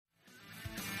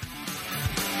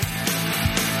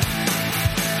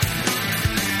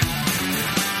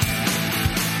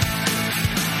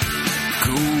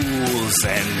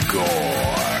gore,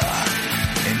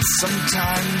 and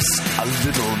sometimes a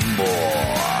little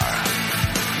more.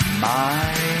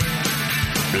 My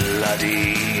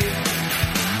Bloody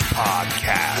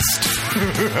Podcast.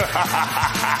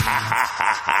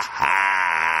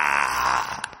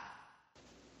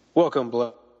 Welcome,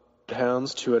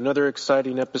 Bloodhounds, to another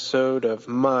exciting episode of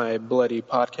My Bloody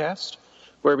Podcast,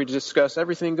 where we discuss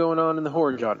everything going on in the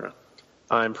horror genre.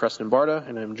 I'm Preston Barta,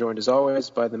 and I'm joined as always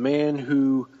by the man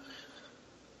who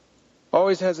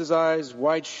always has his eyes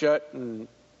wide shut and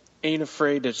ain't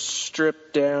afraid to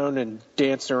strip down and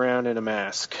dance around in a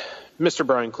mask, Mr.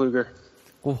 Brian Kluger.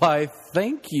 Why,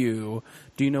 thank you.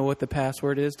 Do you know what the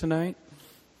password is tonight?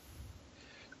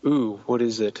 Ooh, what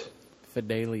is it?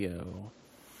 Fidelio.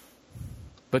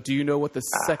 But do you know what the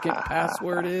second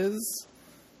password is?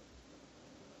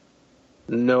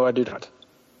 No, I do not.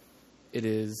 It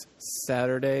is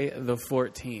Saturday the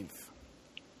 14th.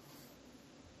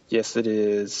 Yes, it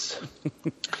is.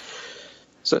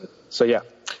 So yeah.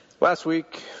 Last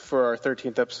week, for our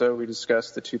 13th episode, we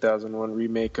discussed the 2001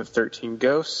 remake of 13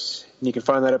 Ghosts. And you can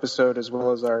find that episode as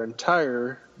well as our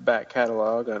entire back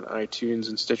catalog on iTunes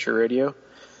and Stitcher Radio.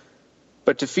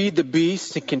 But to feed the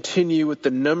beast and continue with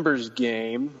the numbers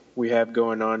game we have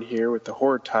going on here with the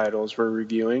horror titles we're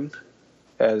reviewing,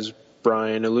 as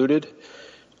Brian alluded,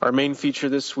 our main feature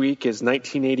this week is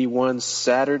 1981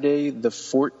 Saturday the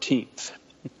 14th.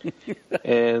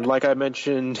 And like I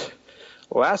mentioned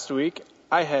last week,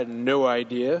 I had no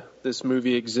idea this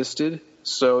movie existed,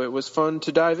 so it was fun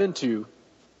to dive into.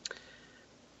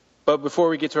 But before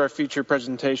we get to our feature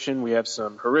presentation, we have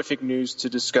some horrific news to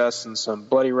discuss and some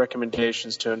bloody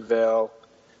recommendations to unveil.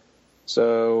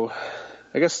 So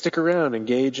I guess stick around,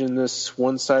 engage in this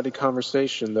one-sided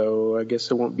conversation, though I guess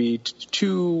it won't be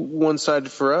too one-sided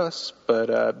for us,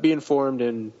 but be informed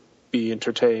and be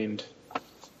entertained.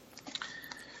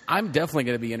 I'm definitely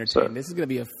going to be entertained. This is going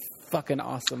to be a fucking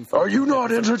awesome. Are you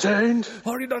not entertained?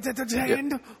 Are you not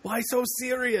entertained? Yep. Why so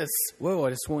serious? Whoa, I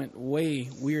just went way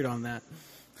weird on that.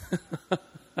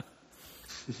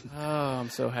 Oh, I'm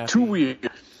so happy. Too weird.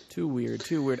 Too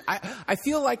weird. I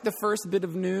feel like the first bit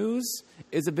of news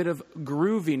is a bit of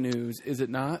groovy news, is it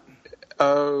not?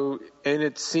 Oh, and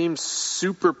it seems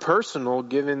super personal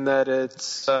given that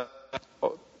it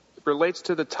relates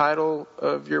to the title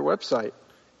of your website.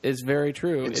 It's very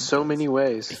true. In so many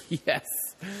ways. Yes.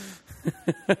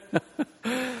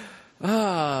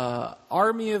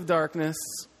 Army of Darkness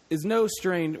is no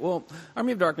strange. Well,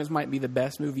 Army of Darkness might be the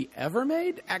best movie ever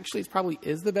made. Actually, it probably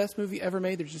is the best movie ever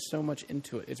made. There's just so much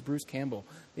into it. It's Bruce Campbell.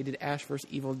 They did Ash vs.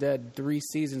 Evil Dead, 3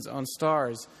 seasons on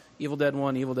Starz. Evil Dead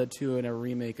 1, Evil Dead 2, and a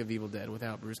remake of Evil Dead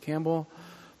without Bruce Campbell.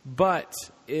 But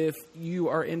if you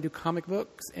are into comic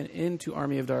books and into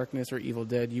Army of Darkness or Evil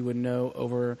Dead, you would know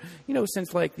over,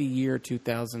 since like the year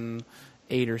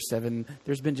 2008 or 7,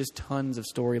 there's been just tons of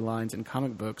storylines in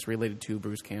comic books related to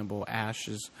Bruce Campbell.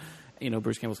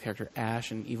 Bruce Campbell's character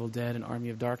Ash in Evil Dead and Army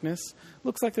of Darkness.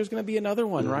 Looks like there's going to be another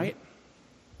one, right?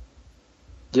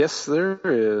 Yes, there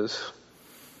is.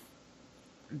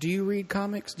 Do you read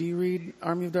comics? Do you read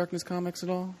Army of Darkness comics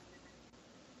at all?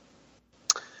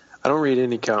 I don't read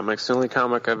any comics. The only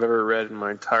comic I've ever read in my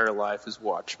entire life is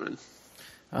Watchmen.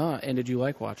 And did you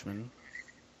like Watchmen?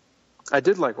 I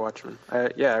did like Watchmen.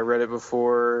 I read it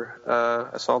before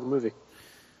I saw the movie.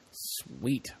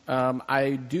 Sweet.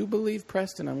 I do believe,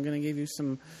 Preston, I'm going to give you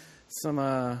some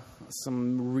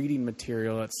reading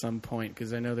material at some point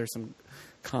because I know there's some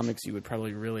comics you would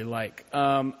probably really like.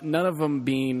 None of them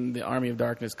being the Army of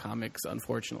Darkness comics,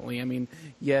 unfortunately. I mean,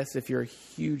 yes, if you're a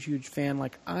huge, huge fan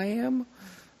like I am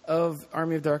of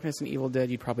Army of Darkness and Evil Dead,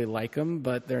 you'd probably like them,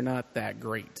 but they're not that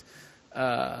great.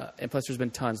 And plus there's been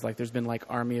tons. Like there's been like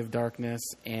Army of Darkness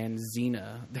and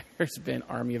Xena. There's been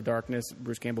Army of Darkness,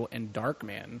 Bruce Campbell, and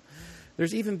Darkman.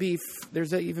 There's even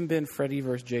been Freddy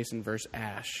vs. Jason vs.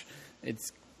 Ash.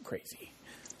 It's crazy.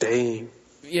 Dang.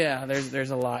 Yeah, there's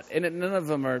a lot. And none of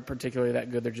them are particularly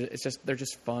that good. They're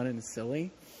just fun and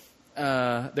silly.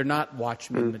 They're not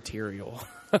Watchmen material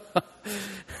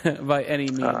by any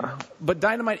means. But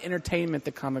Dynamite Entertainment,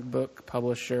 the comic book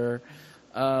publisher,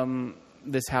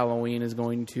 this Halloween is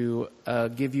going to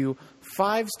give you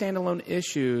 5 standalone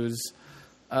issues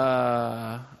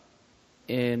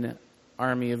in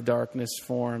Army of Darkness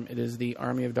form. It is the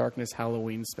Army of Darkness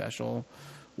Halloween special,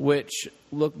 which,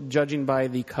 judging by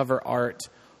the cover art,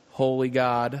 holy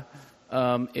God,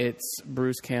 it's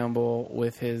Bruce Campbell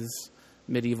with his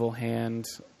medieval hand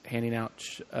handing out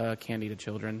candy to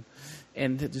children.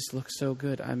 And it just looks so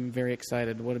good. I'm very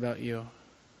excited. What about you?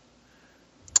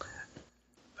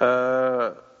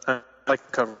 I like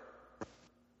the cover. I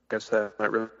guess that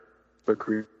might really look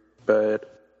creepy,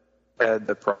 but had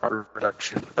the proper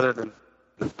production. Other than,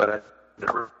 but I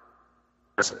never.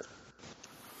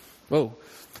 Whoa.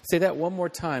 Say that one more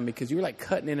time because you were like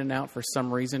cutting in and out for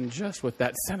some reason just with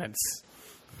that sentence.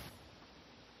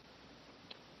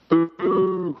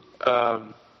 Ooh.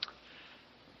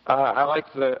 I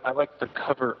like the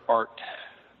cover art,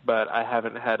 but I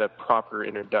haven't had a proper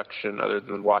introduction other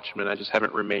than Watchmen. I just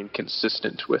haven't remained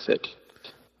consistent with it.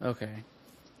 Okay.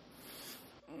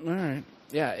 All right.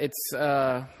 Yeah,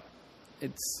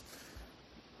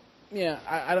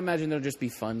 I'd imagine there'll just be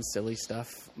fun, silly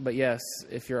stuff. But yes,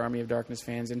 if you're Army of Darkness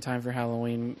fans, in time for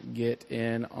Halloween, get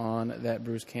in on that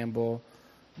Bruce Campbell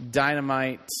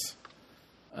Dynamite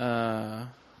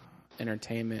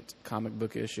Entertainment comic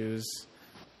book issues.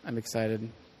 I'm excited.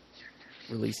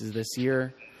 Releases this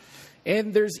year.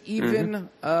 And there's even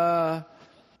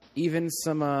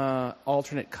some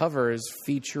alternate covers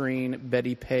featuring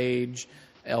Betty Page,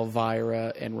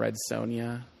 Elvira, and Red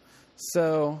Sonja.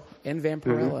 So, and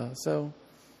Vampirella. So,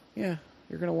 yeah,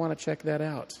 you're going to want to check that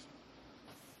out.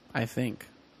 I think.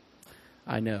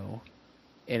 I know.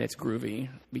 And it's groovy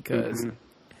because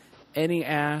any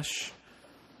Ash,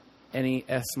 any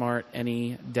S-Mart,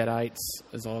 any Deadites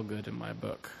is all good in my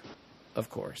book, of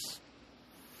course.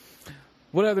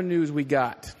 What other news we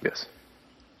got? Yes.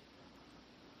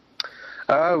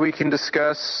 We can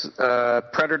discuss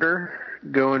Predator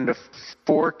going to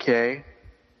 4K,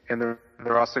 and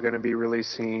they're also going to be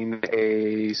releasing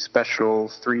a special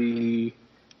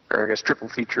triple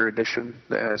feature edition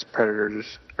that has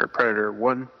Predator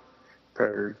 1,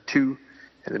 Predator 2,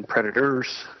 and then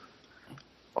Predators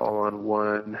all on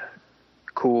one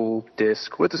cool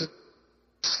disc with a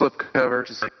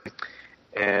slipcover.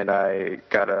 And I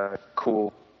got a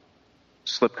cool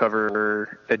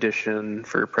slipcover edition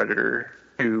for Predator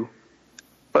 2.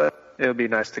 But it would be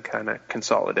nice to kind of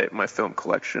consolidate my film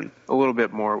collection a little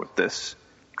bit more with this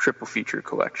triple feature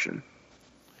collection.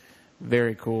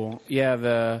 Very cool. Yeah,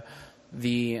 the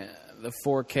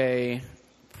 4K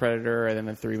Predator and then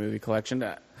the 3-movie collection.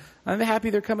 I'm happy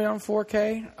they're coming out on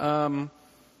 4K.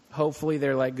 Hopefully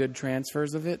they're like good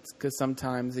transfers of it, because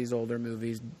sometimes these older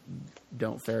movies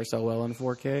don't fare so well in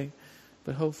 4K.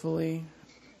 But hopefully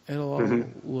it'll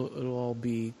all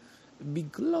be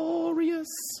glorious.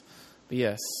 But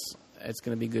yes, it's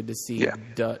going to be good to see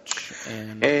Dutch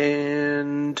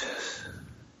and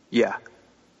yeah.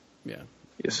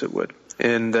 Yes, it would.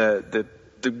 And the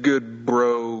good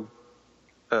bro,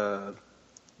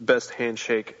 best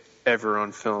handshake ever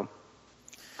on film.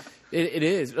 It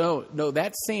is. Oh no,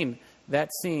 that scene.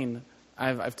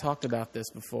 I've talked about this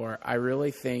before. I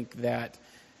really think that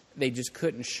they just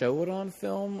couldn't show it on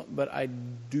film, but I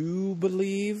do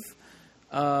believe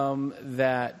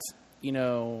that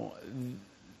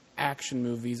action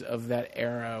movies of that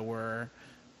era were,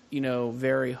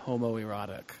 very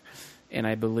homoerotic. And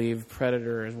I believe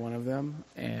Predator is one of them.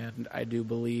 And I do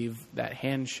believe that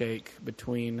handshake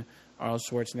between Arnold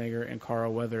Schwarzenegger and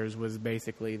Carl Weathers was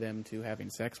basically them two having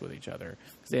sex with each other,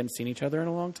 because they hadn't seen each other in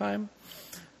a long time.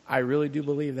 I really do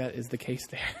believe that is the case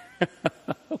there,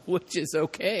 which is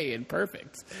okay and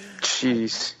perfect.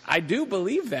 Jeez. I do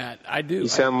believe that. I do. You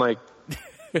sound like...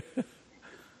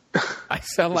 I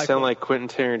sound like Quentin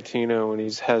Tarantino when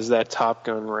he has that Top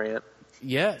Gun rant.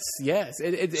 Yes.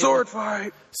 Sword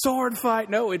fight.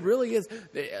 No, it really is.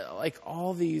 Like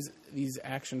all these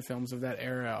action films of that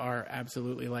era are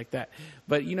absolutely like that.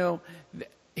 But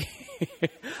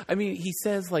I mean, he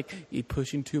says like, "You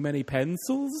pushing too many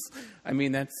pencils." I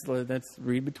mean, that's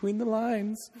read between the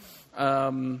lines.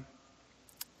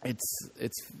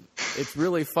 It's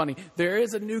really funny. There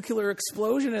is a nuclear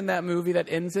explosion in that movie that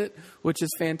ends it, which is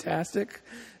fantastic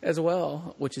as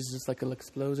well, which is just like an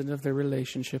explosion of their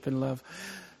relationship and love.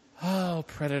 Oh,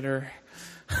 Predator.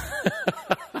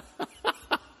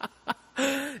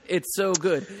 It's so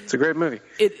good. It's a great movie.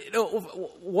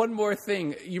 One more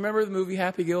thing. You remember the movie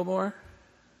Happy Gilmore?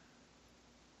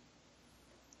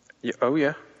 Yeah. Oh,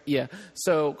 yeah. Yeah.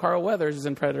 So Carl Weathers is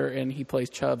in Predator, and he plays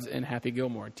Chubbs in Happy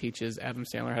Gilmore. Teaches Adam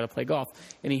Sandler how to play golf,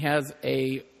 and he has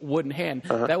a wooden hand.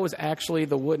 Uh-huh. That was actually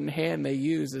the wooden hand they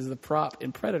used as the prop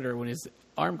in Predator when his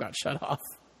arm got shut off.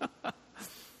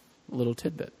 Little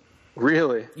tidbit.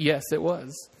 Really? Yes, it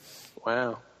was.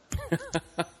 Wow.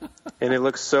 And it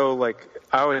looks so like,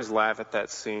 I always laugh at that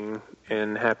scene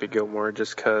in Happy Gilmore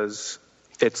just because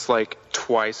it's like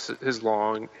twice as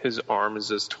long. His arm is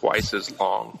just twice as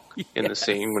long in the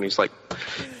scene when he's like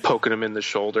poking him in the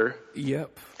shoulder.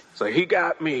 Yep. It's like, he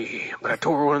got me, but I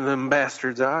tore one of them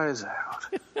bastards' eyes out.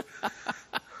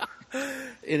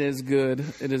 It is good.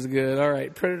 It is good. All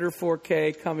right. Predator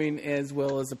 4K coming, as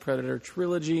well as the Predator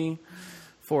trilogy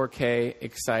 4K,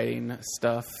 exciting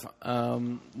stuff.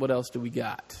 What else do we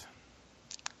got?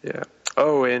 Yeah.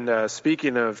 Oh, and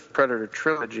speaking of Predator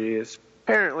trilogy,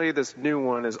 apparently this new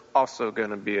one is also going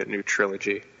to be a new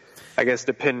trilogy. I guess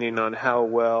depending on how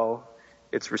well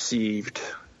it's received,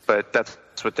 but that's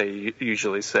what they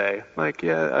usually say. Like,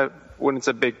 when it's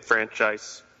a big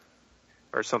franchise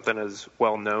or something as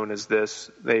well known as this,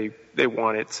 they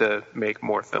want it to make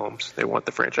more films. They want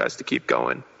the franchise to keep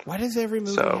going. Why does every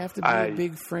movie have to be a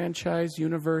big franchise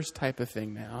universe type of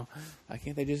thing now? Why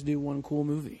can't they just do one cool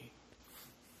movie?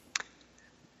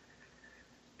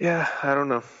 Yeah, I don't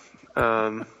know.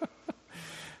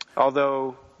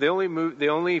 Although the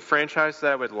only franchise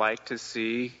that I would like to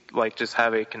see, like, just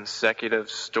have a consecutive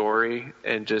story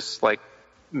and just like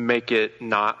make it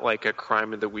not like a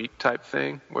crime of the week type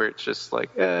thing, where it's just like,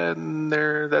 and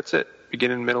that's it,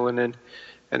 beginning, middle, and end,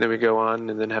 and then we go on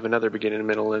and then have another beginning,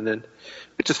 middle, and end,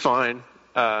 which is fine.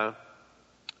 But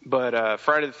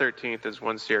Friday the 13th is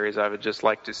one series I would just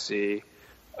like to see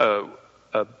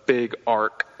a big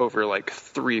arc over like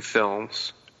 3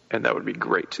 films, and that would be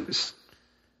great to see.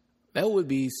 That would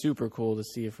be super cool to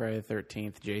see a Friday the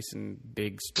 13th Jason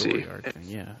big story arc thing.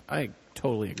 Yeah, I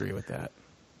totally agree with that.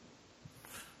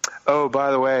 Oh,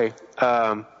 by the way,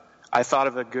 I thought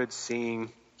of a good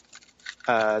scene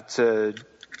to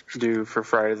do for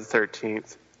Friday the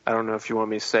 13th. I don't know if you want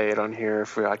me to say it on here,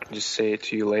 if I can just say it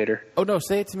to you later. Oh, no,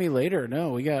 say it to me later.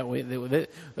 No,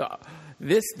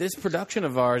 this production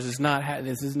of ours is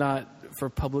not for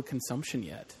public consumption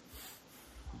yet.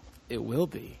 It will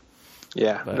be.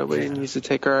 Yeah, but nobody needs to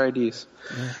take our IDs.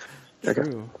 Yeah, okay.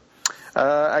 true.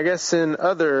 I guess in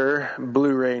other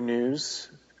Blu-ray news,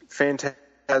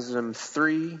 Phantasm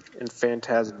 3 and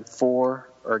Phantasm 4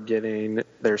 are getting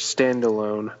their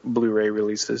standalone Blu-ray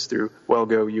releases through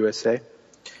Wellgo USA.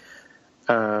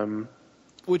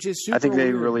 Which is super I think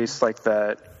they weird. released like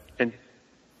that. And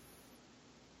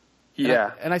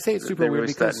I say it's super they weird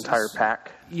released because that entire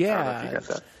pack. Yeah. I don't know if you got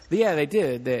that. Yeah, they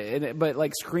did. But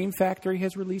like Scream Factory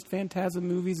has released Phantasm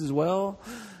movies as well.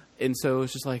 And so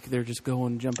it's just like they're just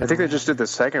jumping I think around. they just did the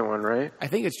second one, right? I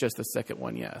think it's just the second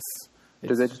one, yes.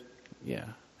 Did they? Yeah.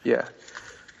 Yeah.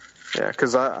 Yeah,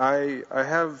 because I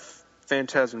have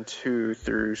Phantasm 2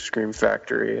 through Scream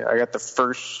Factory. I got the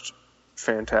first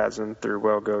Phantasm through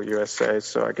Wellgo USA,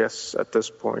 so I guess at this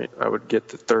point I would get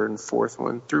the third and fourth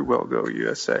one through Wellgo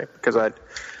USA, because I'm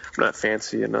not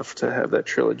fancy enough to have that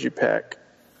trilogy pack.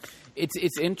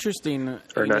 It's interesting.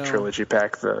 Or not trilogy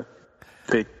pack, the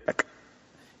big pack.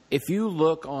 If you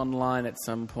look online at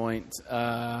some point,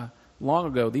 long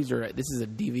ago, this is a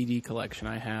DVD collection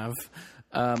I have.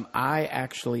 I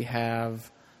actually have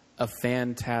a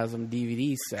Phantasm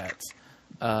DVD set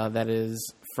that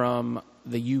is from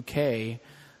the UK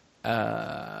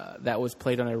that was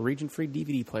played on a region-free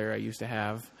DVD player I used to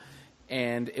have.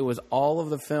 And it was all of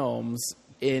the films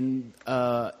in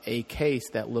a case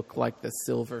that looked like the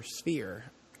silver sphere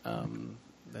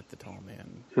that the tall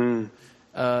man...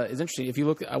 It's interesting. If you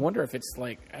look, I wonder if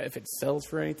if it sells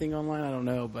for anything online. I don't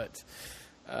know, but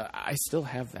I still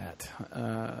have that,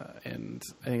 and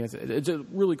I think it's a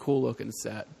really cool looking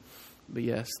set. But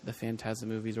yes, the Phantasm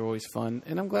movies are always fun,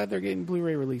 and I'm glad they're getting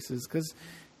Blu-ray releases because,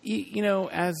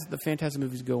 as the Phantasm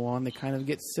movies go on, they kind of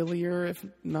get sillier, if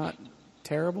not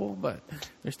terrible, but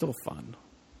they're still fun,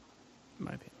 in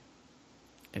my opinion.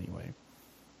 Anyway.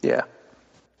 Yeah.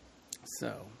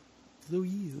 So,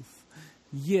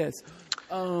 yes.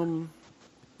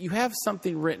 You have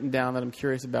something written down that I'm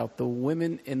curious about. The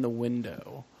Women in the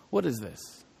Window. What is this?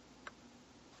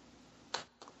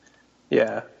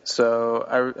 Yeah.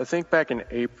 So I think back in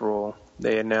April,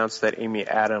 they announced that Amy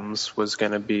Adams was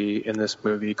going to be in this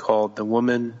movie called The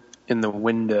Woman in the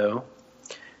Window.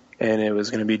 And it was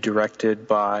going to be directed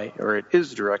by, or it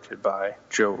is directed by,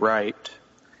 Joe Wright.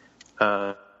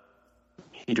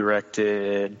 He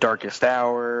directed Darkest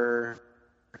Hour,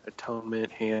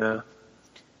 Atonement, Hannah.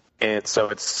 And so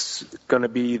it's going to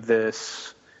be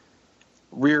this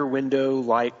Rear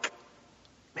Window-like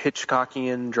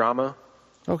Hitchcockian drama.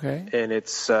 Okay. And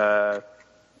it's going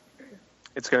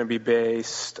to be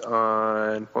based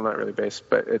on, well, not really based,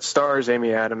 but it stars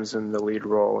Amy Adams in the lead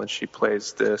role, and she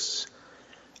plays this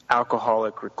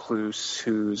alcoholic recluse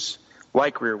who's,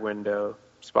 like Rear Window,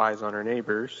 spies on her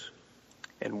neighbors.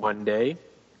 And one day,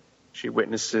 she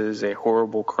witnesses a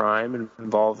horrible crime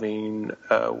involving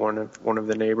one of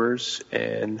the neighbors,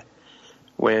 and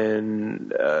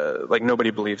when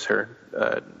nobody believes her,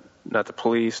 not the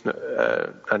police,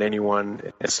 not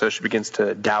anyone, and so she begins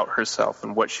to doubt herself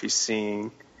and what she's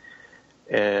seeing.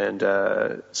 And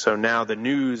so now the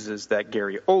news is that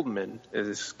Gary Oldman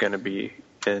is going to be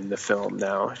in the film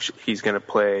now. He's going to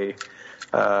play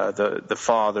the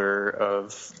father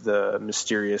of the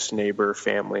mysterious neighbor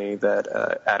family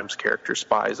that Adam's character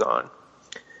spies on.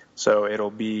 So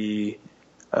it'll be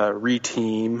a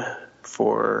reteam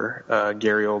for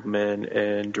Gary Oldman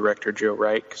and director Joe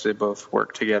Wright, because they both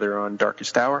worked together on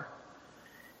Darkest Hour.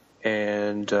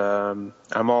 And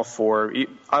I'm all for.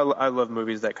 I love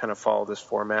movies that kind of follow this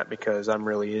format because I'm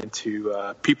really into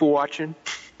people watching.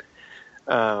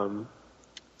 So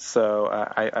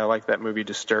I like that movie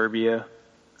Disturbia.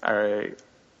 I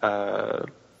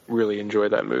really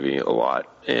enjoyed that movie a lot,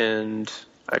 and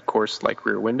I, of course, like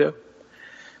Rear Window.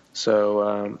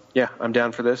 So yeah, I'm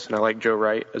down for this, and I like Joe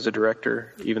Wright as a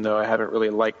director, even though I haven't really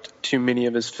liked too many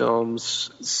of his films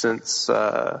since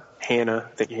Hannah.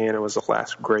 I think Hannah was the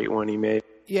last great one he made.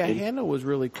 Yeah, Hannah was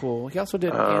really cool. He also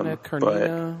did Anna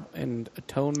Karenina and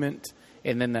Atonement,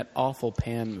 and then that awful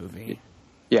Pan movie.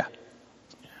 Yeah.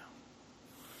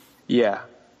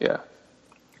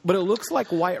 But it looks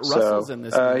like Wyatt Russell's in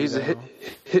this movie. He's a hit.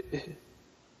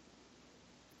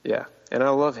 Yeah, and I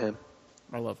love him.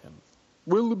 I love him.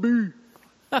 Willoughby.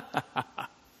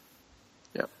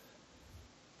 Yeah.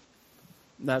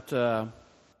 That.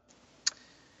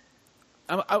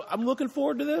 I'm looking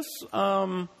forward to this.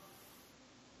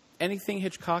 Anything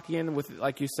Hitchcockian with,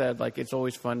 like you said, like it's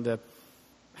always fun to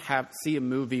see a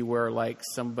movie where like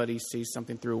somebody sees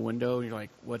something through a window and you're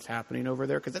like, what's happening over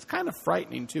there? Because that's kind of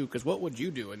frightening too. Because what would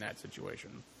you do in that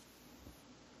situation?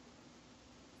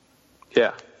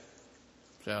 Yeah.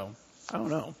 So I don't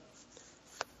know.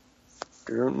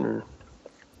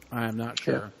 I'm not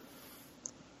sure.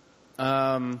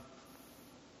 Yeah.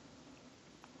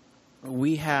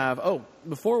 We have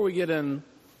before we get in,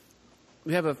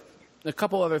 we have a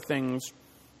couple other things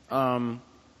I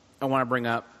want to bring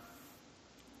up.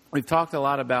 We've talked a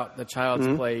lot about the Child's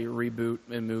Play reboot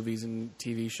in movies and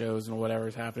TV shows and whatever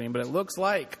is happening, but it looks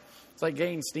like it's like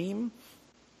gaining steam,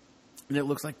 and it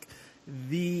looks like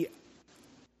the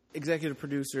executive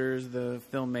producers, the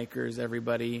filmmakers,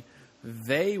 everybody,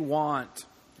 they want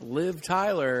Liv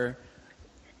Tyler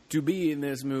to be in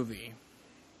this movie,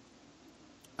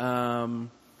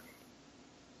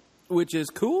 which is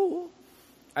cool.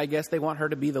 I guess they want her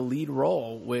to be the lead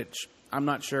role, which I'm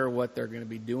not sure what they're going to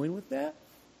be doing with that.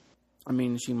 I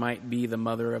mean, she might be the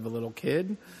mother of a little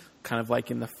kid, kind of like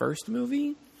in the first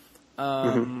movie.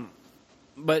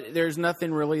 But there's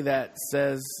nothing really that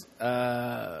says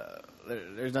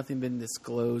there's nothing been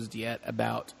disclosed yet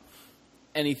about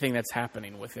anything that's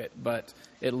happening with it. But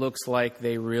it looks like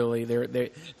they've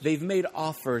made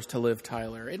offers to Liv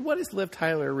Tyler. And what has Liv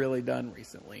Tyler really done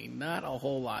recently? Not a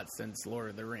whole lot since Lord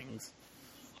of the Rings.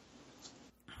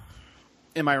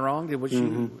 Am I wrong? She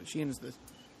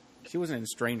wasn't in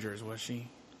Strangers, was she?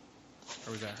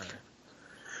 Or was that her?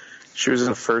 She was in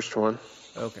the first one.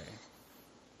 Okay.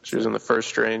 She was in the first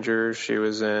Strangers. She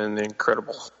was in The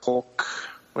Incredible Hulk,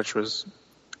 which was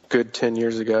good 10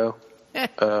 years ago.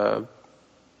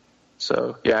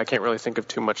 So, yeah, I can't really think of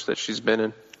too much that she's been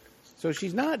in. So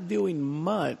she's not doing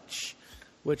much,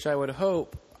 which I would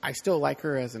hope. I still like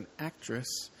her as an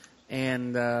actress,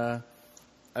 and I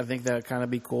think that would kind of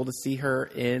be cool to see her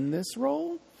in this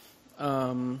role.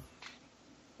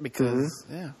 Because,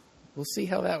 yeah, we'll see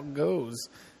how that goes.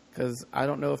 Because I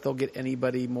don't know if they'll get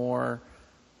anybody more,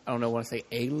 I don't know, want to say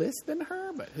A-list than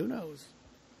her, but who knows?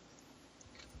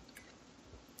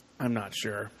 I'm not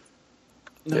sure.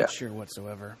 Not sure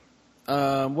whatsoever.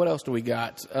 What else do we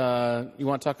got? You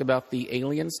want to talk about the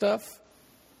Alien stuff?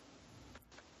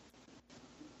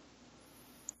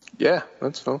 Yeah,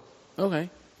 that's fine. Okay.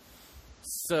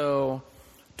 So,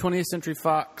 20th Century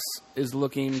Fox is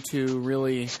looking to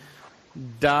really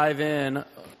dive in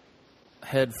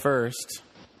head first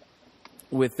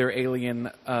with their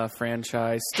Alien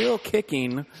franchise. Still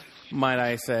kicking, might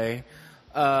I say.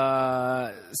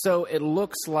 So it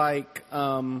looks like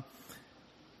the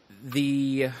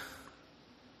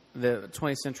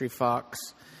 20th Century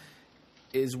Fox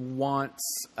wants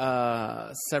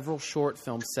several short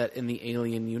films set in the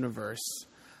Alien universe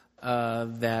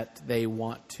that they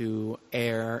want to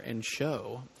air and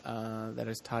show that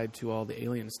is tied to all the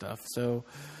Alien stuff. So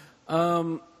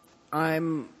I'm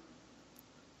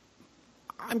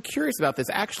curious about this.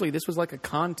 Actually, this was like a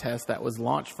contest that was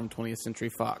launched from 20th Century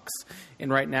Fox,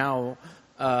 and right now,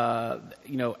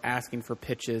 asking for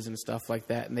pitches and stuff like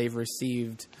that, and they've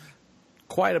received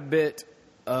quite a bit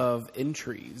of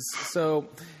entries. So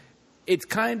it's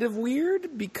kind of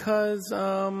weird because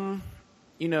the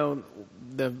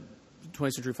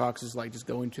 20th Century Fox is like just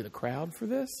going to the crowd for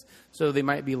this, so they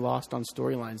might be lost on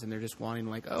storylines, and they're just wanting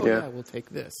like, we'll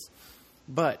take this,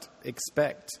 but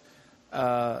expect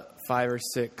 5 or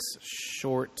 6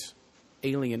 short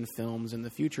alien films in the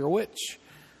future, which,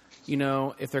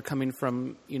 if they're coming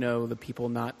from, the people,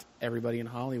 not everybody in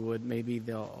Hollywood, maybe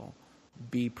they'll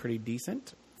be pretty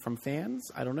decent from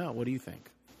fans. I don't know. What do you think?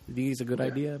 Do you think it's a good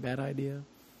idea, bad idea?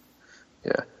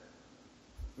 Yeah.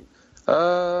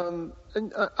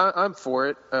 I'm for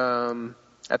it.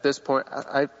 At this point,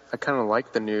 I kind of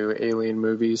like the new Alien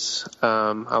movies.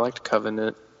 I liked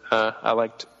Covenant. I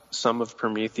liked some of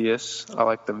Prometheus. I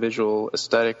like the visual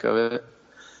aesthetic of it.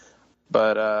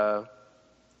 But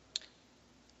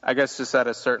I guess just at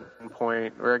a certain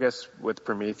point, or I guess with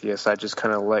Prometheus, I just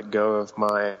kind of let go of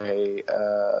my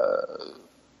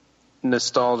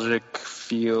nostalgic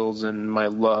feels and my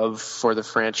love for the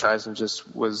franchise, and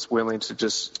just was willing to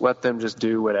just let them just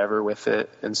do whatever with it.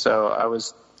 And so I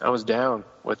was down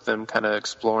with them kind of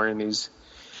exploring these.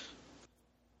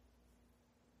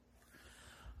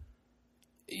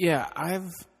 Yeah,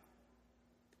 I've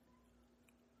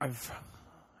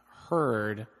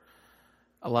heard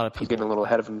a lot of people getting a little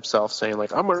ahead of himself, saying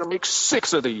like, "I'm going to make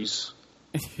 6 of these."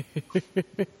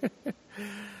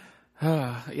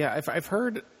 Yeah, I've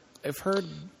heard. But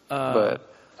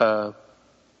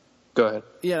go ahead.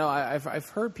 I've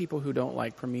heard people who don't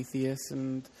like Prometheus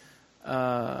and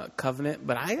Covenant,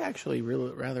 but I actually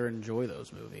really rather enjoy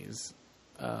those movies,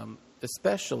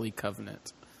 especially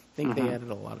Covenant. I think they added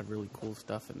a lot of really cool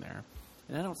stuff in there,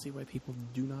 and I don't see why people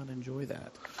do not enjoy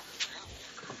that.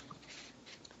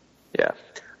 Yeah,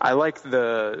 I like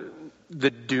the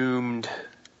doomed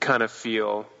kind of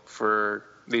feel for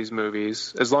these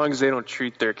movies, as long as they don't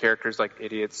treat their characters like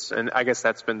idiots. And I guess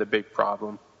that's been the big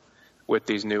problem with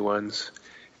these new ones.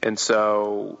 And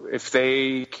so if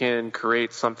they can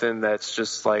create something that's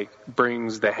just like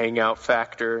brings the hangout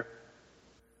factor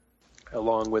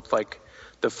along with like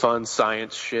the fun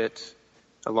science shit,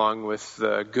 along with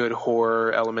the good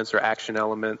horror elements or action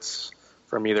elements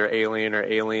from either Alien or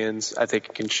Aliens, I think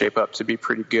it can shape up to be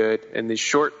pretty good. And these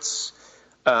shorts,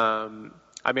 I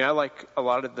like a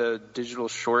lot of the digital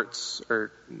shorts,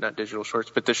 or not digital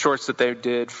shorts, but the shorts that they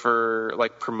did for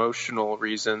like promotional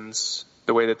reasons,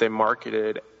 the way that they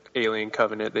marketed Alien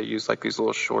Covenant, they used like these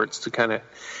little shorts to kind of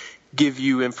give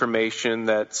you information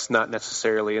that's not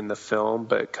necessarily in the film,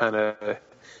 but kind of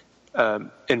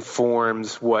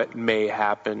informs what may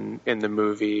happen in the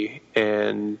movie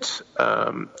and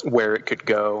where it could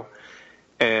go.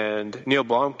 And Neil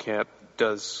Blomkamp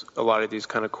does a lot of these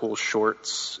kind of cool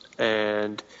shorts,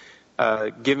 and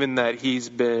given that he's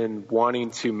been wanting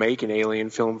to make an Alien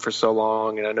film for so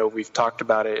long, and I know we've talked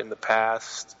about it in the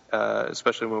past,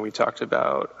 especially when we talked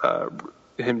about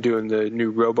him doing the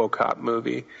new RoboCop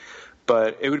movie,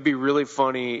 but it would be really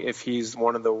funny if he's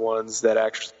one of the ones that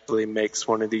actually makes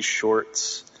one of these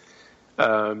shorts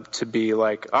to be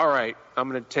like, all right, I'm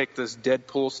going to take this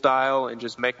Deadpool style and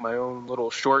just make my own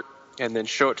little short and then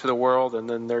show it to the world, and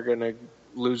then they're going to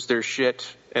lose their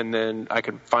shit, and then I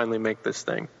can finally make this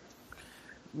thing.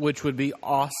 Which would be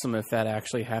awesome if that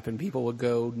actually happened. People would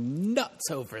go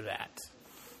nuts over that.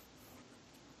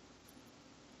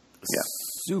 Yeah.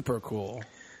 Super cool.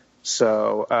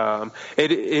 So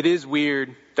it is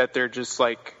weird that they're just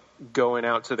like going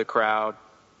out to the crowd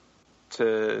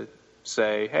to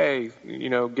say, hey,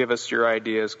 give us your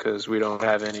ideas because we don't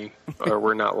have any, or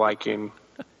we're not liking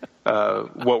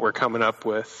what we're coming up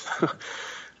with.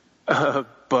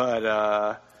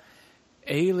 But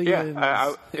Aliens.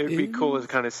 Yeah, it'd be cool to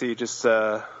kind of see just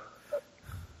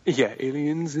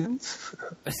aliens in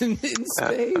space.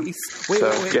 Wait,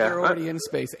 they're already in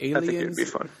space. Aliens. I think it'd be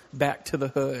fun. Back to the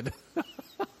hood.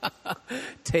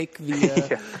 Take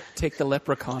the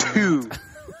leprechaun.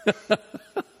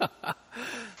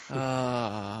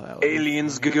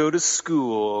 Aliens go to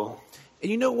school.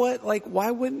 And you know what? Like,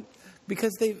 why wouldn't?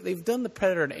 Because they've done the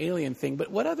Predator and Alien thing, but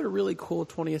what other really cool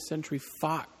 20th Century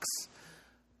Fox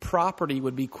property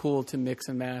would be cool to mix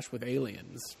and mash with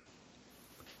Aliens?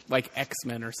 Like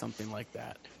X-Men or something like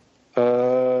that.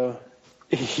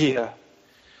 Yeah.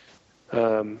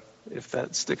 If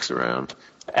that sticks around.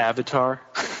 Avatar.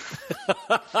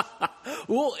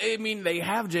 Well, I mean, they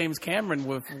have James Cameron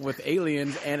with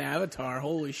Aliens and Avatar.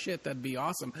 Holy shit, that'd be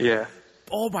awesome. Yeah.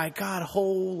 Oh my God,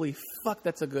 holy fuck,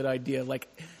 that's a good idea. Like,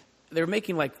 they're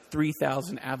making like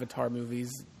 3,000 Avatar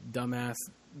movies. Dumbass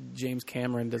James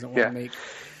Cameron doesn't want to make.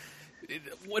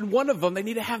 In one of them, they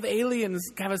need to have the aliens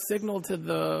have a signal to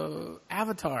the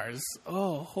avatars.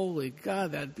 Oh, holy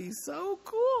God, that'd be so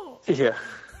cool. Yeah.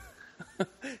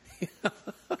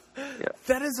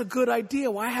 That is a good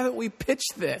idea. Why haven't we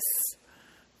pitched this?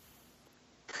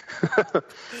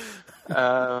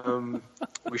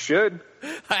 We should.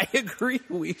 I agree,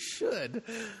 we should.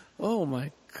 Oh,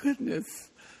 my goodness.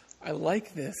 I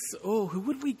like this. Oh, who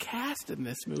would we cast in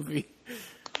this movie?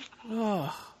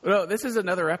 Oh, no, this is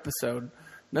another episode.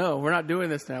 No, we're not doing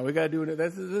this now. We got to do it.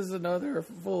 This is another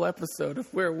full episode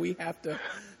of where we have to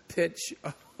pitch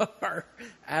our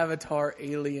Avatar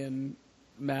Alien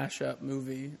mashup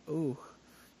movie. Ooh,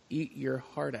 eat your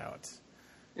heart out.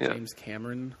 Yeah. James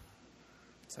Cameron.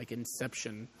 It's like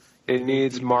Inception. It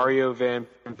needs Mario Van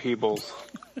Peebles.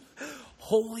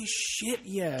 Holy shit,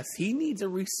 yes. He needs a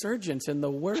resurgence in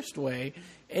the worst way.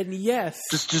 And yes.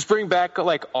 Just bring back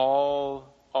like all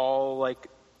like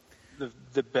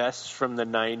the best from the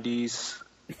 90s,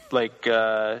 like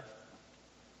J.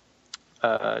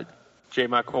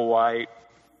 Michael White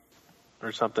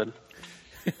or something.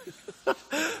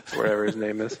 Whatever his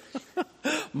name is.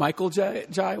 Michael J.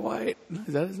 White?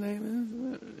 Is that his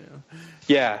name?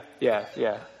 Yeah.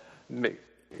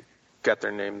 Got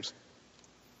their names.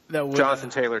 Jonathan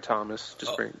Taylor Thomas.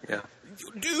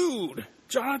 Dude,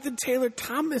 Jonathan Taylor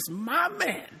Thomas, my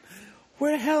man.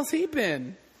 Where the hell's he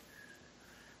been?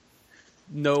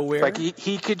 Nowhere. Like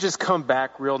he could just come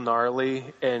back real gnarly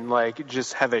and like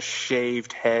just have a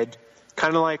shaved head,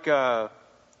 kind of like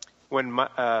when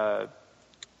Matthew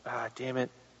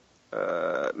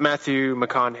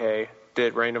McConaughey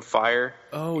did Reign of Fire.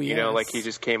 Oh, yes. You know, like he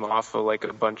just came off of like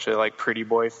a bunch of like pretty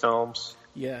boy films.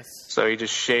 Yes. So he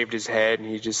just shaved his head and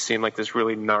he just seemed like this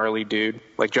really gnarly dude.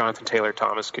 Like Jonathan Taylor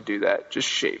Thomas could do that. Just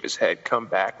shave his head, come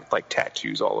back with like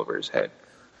tattoos all over his head.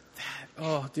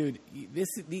 Oh, dude, this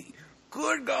is the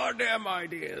good goddamn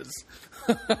ideas.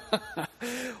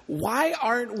 Why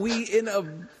aren't we in a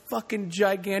fucking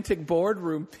gigantic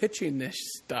boardroom pitching this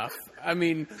stuff? I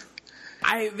mean,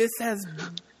 this has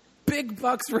big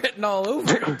bucks written all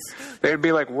over it. They'd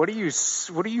be like, "What are you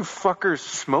fuckers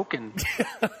smoking?"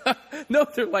 No,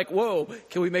 they're like, "Whoa,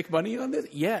 can we make money on this?"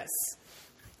 Yes.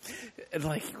 And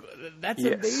like, that's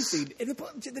amazing. And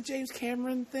the James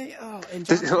Cameron thing. Oh, and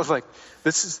I was like,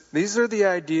 these are the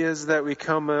ideas that we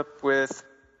come up with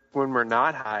when we're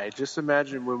not high. Just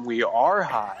imagine when we are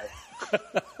high.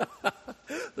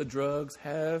 The drugs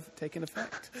have taken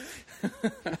effect.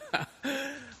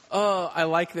 Oh, I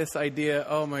like this idea.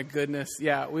 Oh my goodness.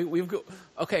 Yeah, we've got.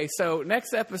 Okay, so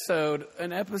next episode,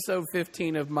 in episode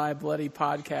 15 of My Bloody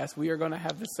Podcast, we are going to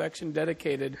have the section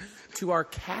dedicated to our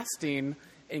casting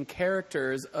and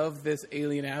characters of this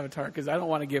alien avatar, because I don't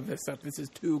want to give this up. This is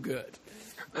too good.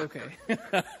 Okay.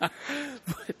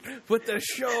 but the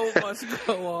show must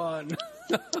go on.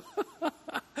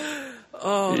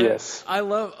 Oh, yes. I'm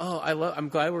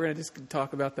glad we're going to just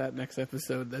talk about that next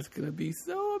episode. That's going to be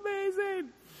so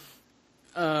amazing.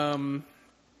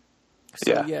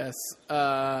 Yes.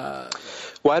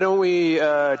 Why don't we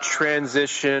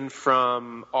transition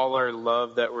from all our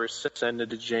love that we're sending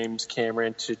to James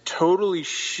Cameron to totally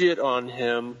shit on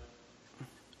him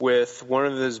with one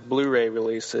of his Blu-ray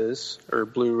releases, or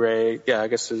Blu-ray, I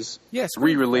guess his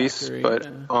re-release, but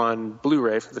on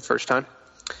Blu-ray for the first time.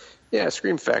 Yeah,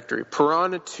 Scream Factory.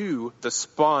 Piranha 2, The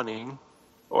Spawning,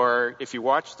 or if you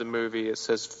watch the movie, it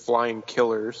says Flying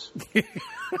Killers.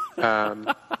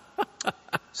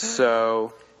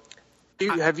 So,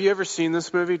 have you ever seen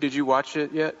this movie? Did you watch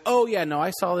it yet? Oh, yeah, no,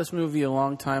 I saw this movie a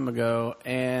long time ago,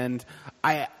 and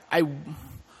I'm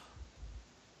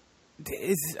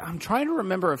trying to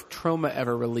remember if Troma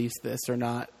ever released this or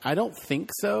not. I don't think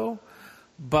so,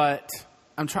 but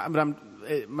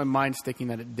my mind's thinking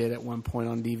that it did at one point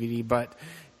on DVD. But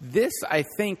this, I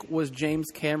think, was James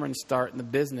Cameron's start in the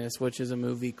business, which is a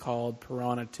movie called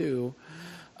Piranha 2.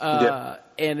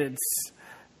 And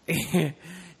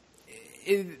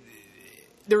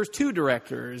there was two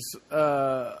directors,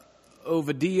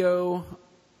 Ovidio,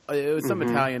 it was some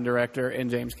Italian director, and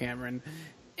James Cameron.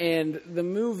 And the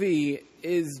movie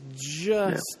is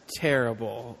just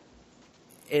terrible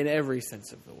in every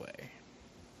sense of the way.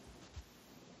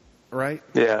 Right?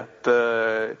 Yeah.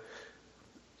 The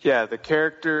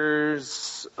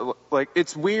characters, like,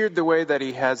 it's weird the way that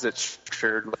he has it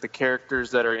structured. Like, the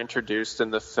characters that are introduced in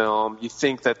the film, you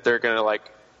think that they're going to, like,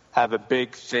 have a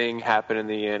big thing happen in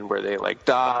the end where they, like,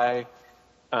 die.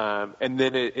 And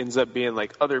then it ends up being,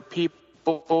 like, other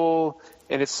people.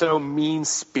 And it's so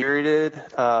mean-spirited.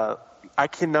 I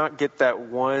cannot get that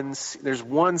one. There's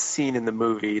one scene in the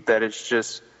movie that is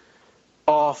just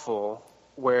awful,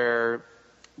 where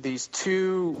these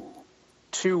two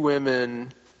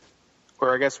women,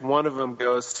 or I guess one of them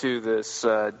goes to this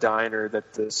diner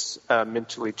that this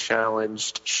mentally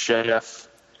challenged chef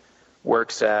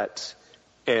works at,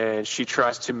 and she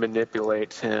tries to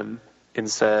manipulate him and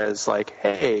says, like,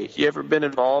 "Hey, you ever been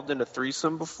involved in a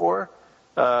threesome before?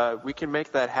 We can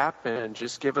make that happen.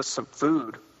 Just give us some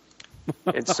food."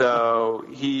 And so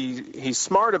he's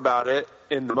smart about it,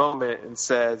 in the moment and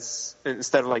says,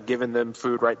 instead of like giving them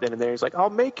food right then and there, he's like, I'll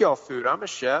make y'all food. I'm a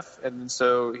chef. And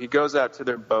so he goes out to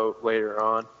their boat later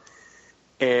on,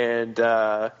 and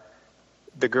the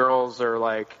girls are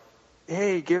like,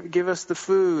 hey, give us the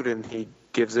food. And he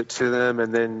gives it to them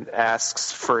and then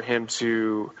asks for him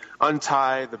to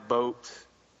untie the boat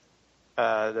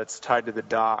that's tied to the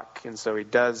dock. And so he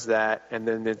does that, and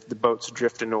then the boat's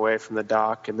drifting away from the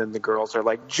dock, and then the girls are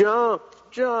like, jump.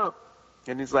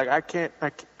 And he's like, I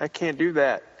can't do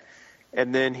that.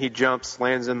 And then he jumps,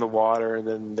 lands in the water, and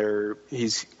then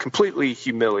he's completely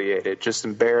humiliated, just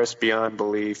embarrassed beyond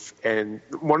belief. And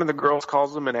one of the girls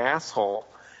calls him an asshole.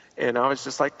 And I was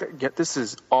just like, this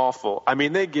is awful. I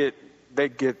mean, they get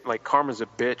like, karma's a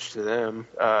bitch to them.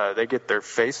 They get their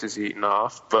faces eaten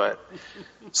off, but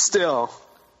still,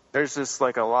 there's just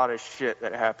like a lot of shit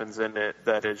that happens in it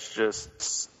that is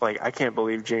just like, I can't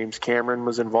believe James Cameron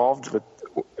was involved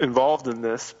in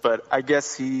this. But I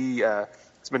guess he's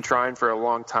been trying for a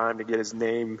long time to get his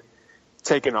name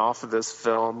taken off of this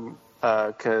film,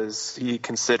 because he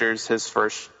considers his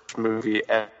first movie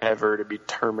ever to be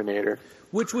Terminator.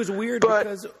 Which was weird, but,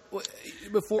 because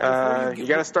before you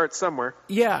got to start somewhere.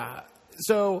 Yeah.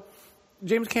 So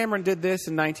James Cameron did this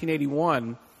in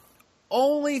 1981.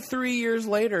 Only 3 years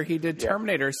later, he did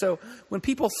Terminator. Yeah. So when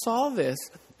people saw this,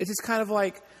 it's just kind of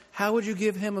like, how would you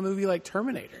give him a movie like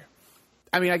Terminator?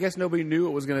 I mean, I guess nobody knew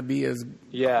it was going to be as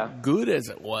good as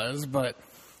it was, but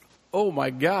oh my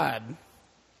God.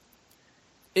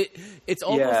 It's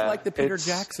almost like the Peter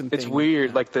Jackson thing. It's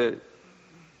weird, like it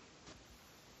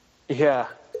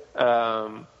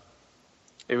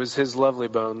was his Lovely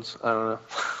Bones. I don't know.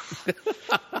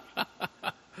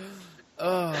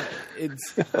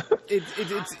 It's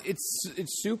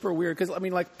super weird, because I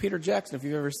mean, like Peter Jackson, if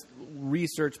you've ever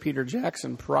researched Peter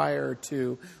Jackson prior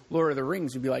to Lord of the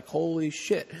Rings, you'd be like, holy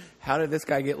shit, how did this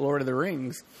guy get Lord of the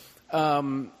Rings?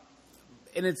 And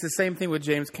it's the same thing with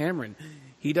James Cameron.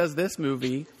 He does this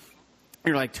movie, and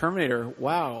you're like, Terminator,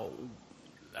 wow,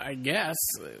 I guess.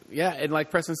 Yeah, and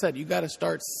like Preston said, you got to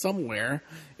start somewhere,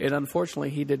 and unfortunately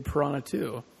he did Piranha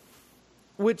 2.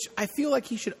 Which I feel like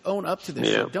he should own up to this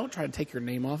shit. Don't try to take your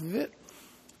name off of it.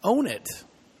 Own it.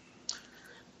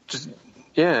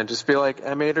 Just be like,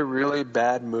 I made a really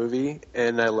bad movie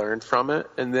and I learned from it,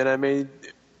 and then I made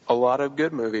a lot of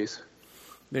good movies.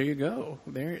 There you go.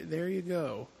 There you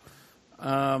go.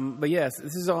 But yes,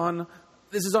 this is on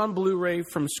Blu-ray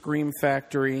from Scream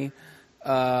Factory.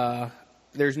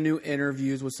 There's new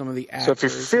interviews with some of the actors. So if you're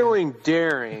feeling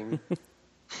daring,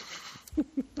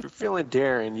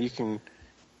 you can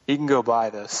go buy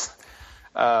this.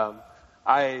 I'm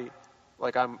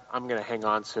gonna hang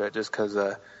on to it just because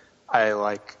I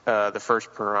like the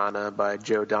first Piranha by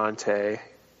Joe Dante,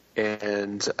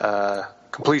 and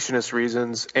completionist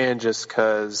reasons, and just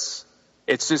because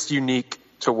it's just unique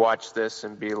to watch this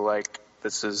and be like,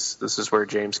 this is where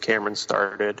James Cameron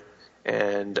started,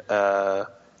 and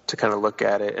to kind of look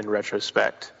at it in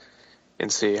retrospect and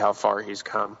see how far he's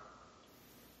come.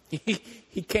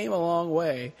 He came a long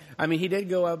way. I mean, he did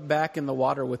go up back in the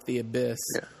water with The Abyss,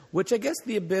 which I guess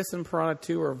The Abyss and Piranha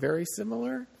 2 are very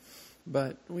similar,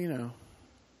 but we didn't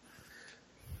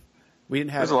have.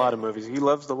 There's a lot of movies. He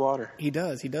loves the water. He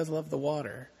does. He does love the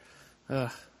water.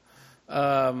 But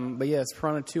yes,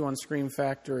 Piranha 2 on Scream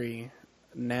Factory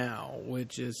now,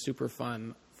 which is super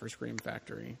fun for Scream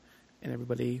Factory and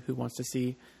everybody who wants to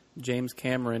see James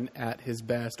Cameron at his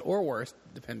best or worst,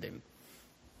 depending.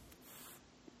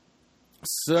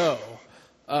 So,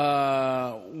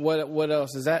 what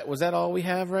else? Was that all we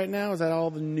have right now? Is that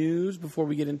all the news before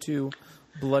we get into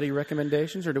bloody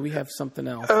recommendations, or do we have something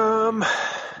else?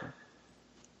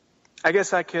 I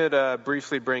guess I could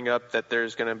briefly bring up that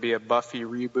there's going to be a Buffy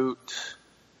reboot.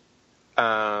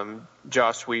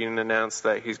 Joss Whedon announced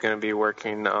that he's going to be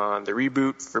working on the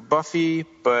reboot for Buffy,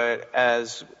 but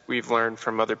as we've learned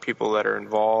from other people that are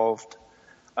involved,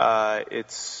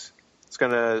 it's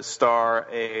going to star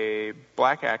a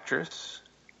black actress,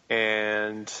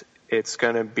 and it's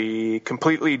going to be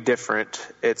completely different.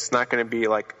 It's not going to be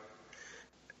like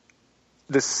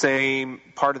the same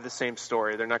part of the same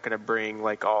story. They're not going to bring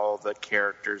like all the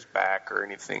characters back or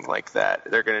anything like that.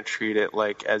 They're going to treat it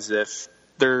like as if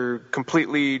they're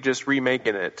completely just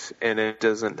remaking it, and it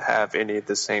doesn't have any of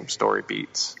the same story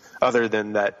beats, other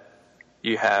than that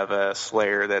you have a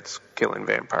Slayer that's killing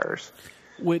vampires.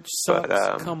 Which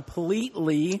sucks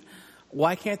completely.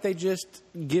 Why can't they just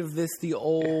give this the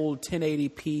old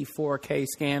 1080p 4K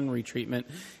scan retreatment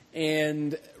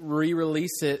and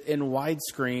re-release it in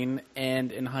widescreen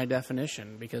and in high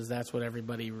definition? Because that's what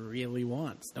everybody really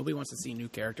wants. Nobody wants to see new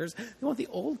characters. They want the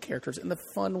old characters in the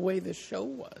fun way the show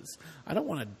was. I don't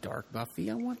want a dark Buffy.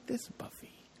 I want this Buffy.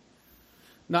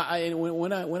 Now,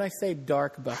 when I say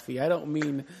dark Buffy, I don't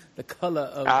mean the color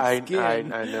of the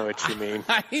skin. I know what you mean.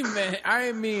 I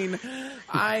mean.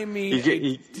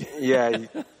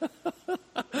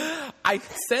 I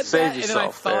said that and then I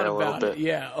thought about it.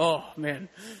 Yeah. Oh man.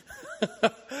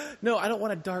 No, I don't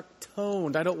want a dark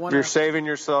toned. I don't want. You're saving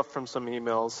yourself from some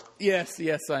emails. Yes,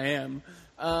 I am.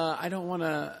 I don't want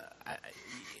to.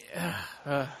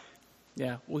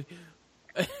 Yeah.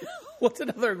 What's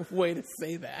another way to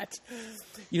say that?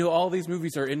 You know, all these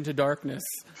movies are into darkness,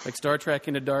 like Star Trek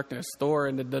Into Darkness, Thor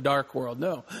Into the Dark World.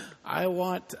 No, I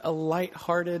want a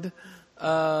lighthearted,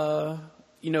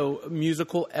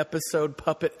 musical episode,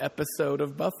 puppet episode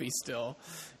of Buffy still.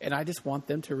 And I just want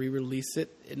them to re-release it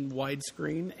in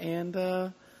widescreen and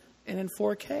in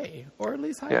 4K, or at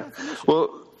least high definition.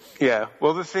 Well,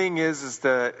 the thing is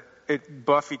that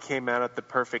Buffy came out at the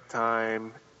perfect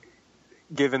time,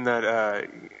 given that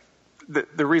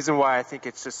the reason why I think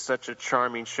it's just such a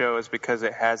charming show is because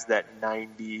it has that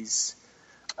 90s,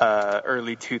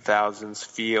 early 2000s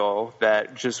feel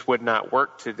that just would not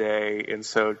work today. And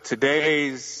so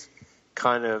today's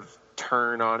kind of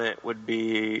turn on it would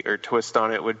be, or twist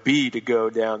on it would be, to go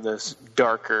down this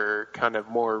darker, kind of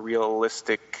more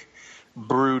realistic,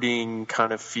 brooding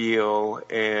kind of feel.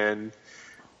 And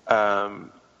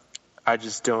I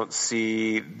just don't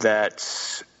see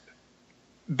that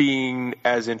being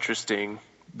as interesting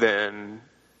than,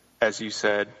 as you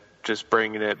said, just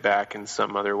bringing it back in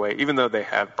some other way. Even though they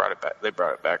have brought it back, they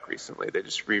brought it back recently. They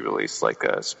just re-released like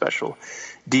a special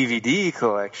DVD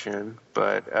collection.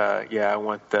 But I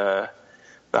want the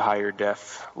higher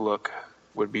def look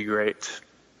would be great,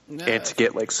 and to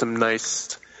get like some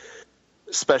nice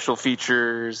special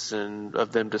features and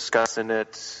of them discussing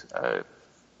it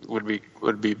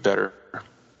would be better.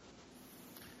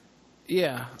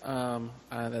 Yeah,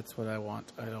 that's what I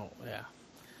want.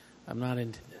 I'm not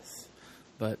into this,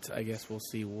 but I guess we'll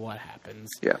see what happens.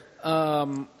 Yeah.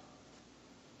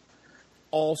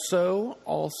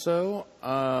 Also,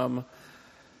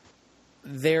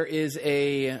 there is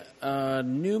a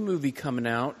new movie coming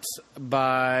out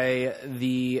by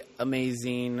the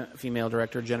amazing female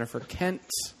director Jennifer Kent,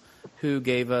 who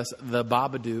gave us The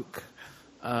Babadook.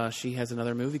 She has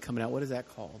another movie coming out. What is that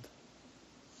called?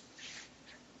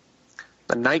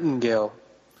 The Nightingale.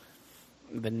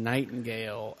 The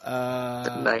Nightingale.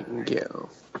 The Nightingale.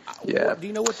 Yeah. Do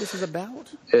you know what this is about?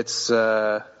 It's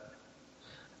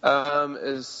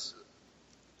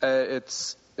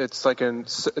like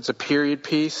it's a period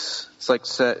piece. It's like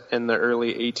set in the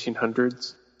early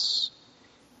 1800s,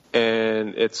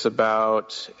 and it's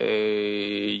about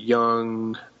a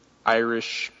young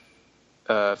Irish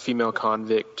female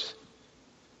convict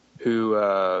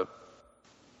who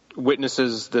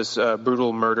witnesses this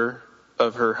brutal murder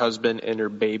of her husband and her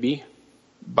baby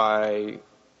by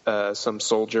some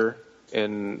soldier,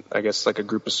 and I guess like a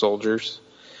group of soldiers,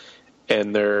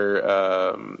 and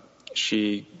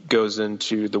she goes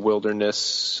into the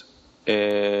wilderness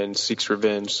and seeks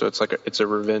revenge. So it's a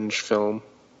revenge film,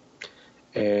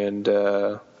 and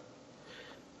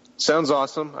sounds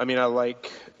awesome. I mean, I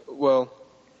like the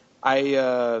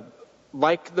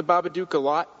Babadook a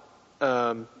lot.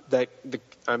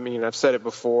 I've said it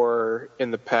before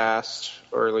in the past,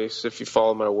 or at least if you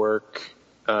follow my work,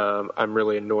 I'm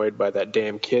really annoyed by that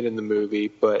damn kid in the movie.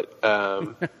 But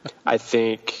I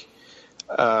think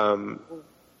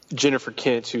Jennifer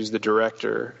Kent, who's the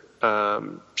director,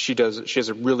 she has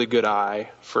a really good eye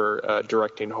for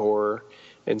directing horror.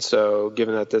 And so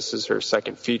given that this is her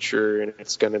second feature and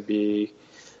it's going to be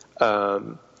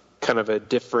kind of a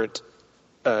different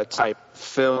type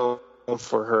film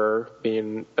for her,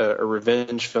 being a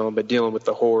revenge film, but dealing with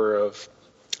the horror of,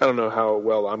 I don't know how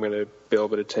well I'm going to be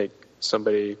able to take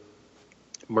somebody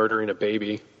murdering a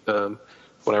baby. When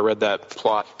I read that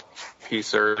plot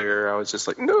piece earlier, I was just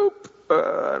like, nope,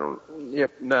 I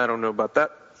don't know about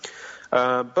that.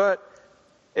 But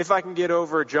if I can get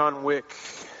over John Wick,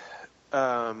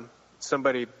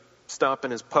 somebody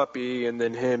stomping his puppy and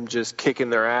then him just kicking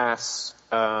their ass,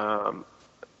 hell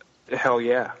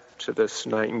yeah, to this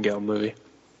Nightingale movie.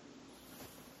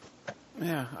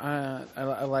 Yeah,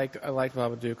 I like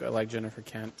Babadook. I like Jennifer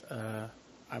Kent.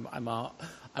 I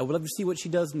would love to see what she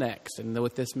does next. And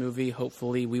with this movie,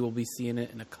 hopefully we will be seeing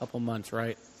it in a couple months,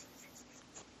 right?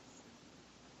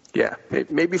 Yeah,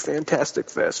 maybe Fantastic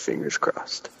Fest. Fingers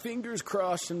crossed. Fingers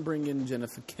crossed, and bring in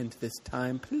Jennifer Kent this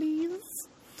time, please.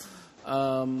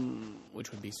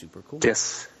 Which would be super cool.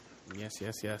 Yes.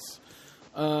 Yes.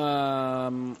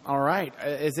 All right.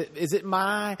 Is it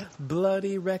my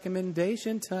bloody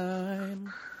recommendation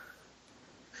time?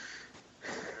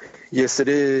 Yes, it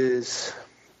is.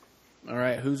 All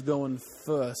right. Who's going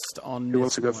first on this? Who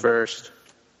wants to go first?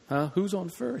 Huh? Who's on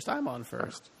first? I'm on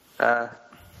first.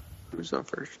 Who's on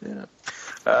first? Yeah.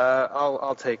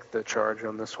 I'll take the charge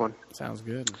on this one. Sounds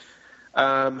good.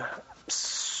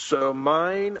 So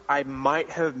mine, I might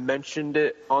have mentioned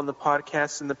it on the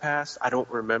podcast in the past. I don't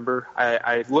remember.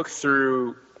 I looked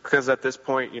through, because at this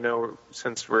point,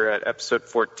 since we're at episode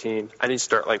 14, I need to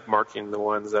start marking the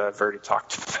ones that I've already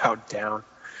talked about down.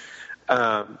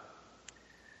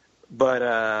 But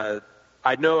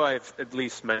I know I've at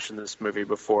least mentioned this movie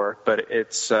before, but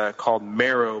it's called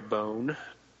Marrowbone,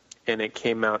 and it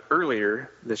came out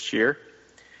earlier this year,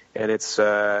 and it's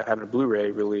having a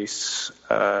Blu-ray release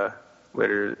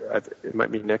later. It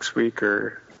might be next week,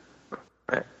 or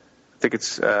I think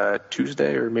it's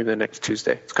Tuesday, or maybe the next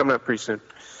Tuesday. It's coming out pretty soon.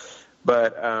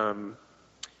 But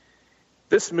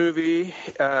this movie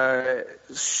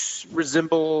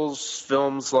resembles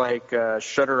films like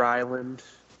Shutter Island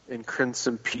and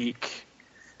Crimson Peak,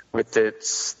 with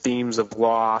its themes of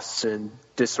loss and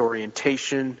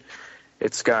disorientation.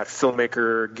 It's got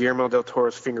filmmaker Guillermo del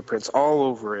Toro's fingerprints all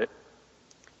over it.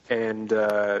 And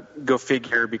go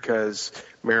figure, because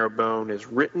Marrowbone is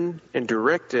written and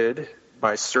directed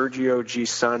by Sergio G.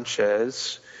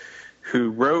 Sanchez,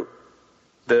 who wrote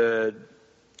the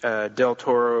Del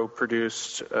Toro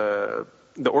produced The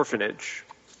Orphanage,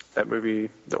 that movie,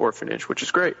 The Orphanage, which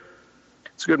is great.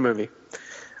 It's a good movie.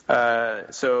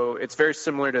 So it's very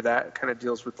similar to that. It kind of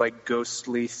deals with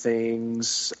ghostly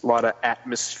things, a lot of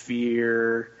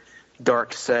atmosphere,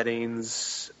 dark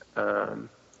settings, a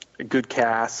good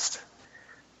cast.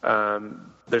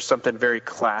 There's something very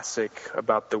classic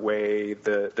about the way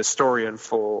the story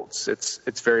unfolds.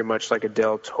 It's very much like a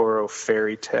Del Toro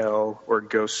fairy tale or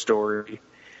ghost story.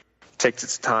 It takes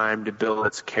its time to build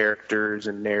its characters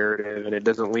and narrative, and it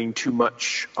doesn't lean too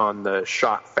much on the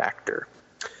shock factor.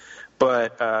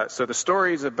 But so the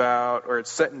story is about, or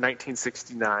it's set in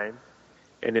 1969,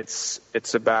 and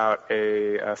it's about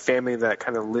a family that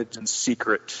kind of lives in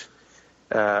secret.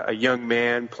 A young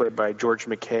man played by George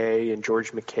McKay, and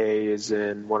George McKay is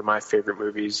in one of my favorite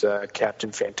movies,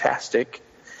 Captain Fantastic.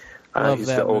 He's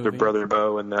the older brother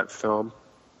Bo in that film.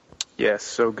 Yes,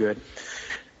 so good.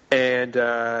 And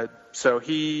so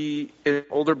he is an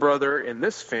older brother in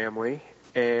this family,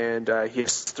 and he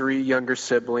has three younger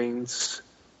siblings,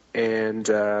 and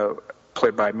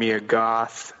played by Mia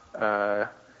Goth,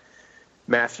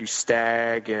 Matthew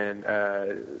Stagg, and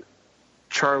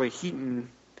Charlie Heaton,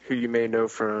 who you may know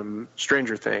from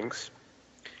Stranger Things,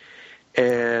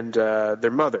 and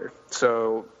their mother.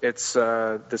 So it's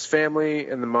this family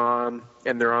and the mom,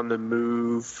 and they're on the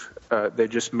move. They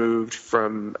just moved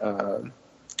from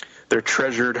their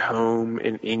treasured home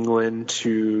in England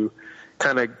to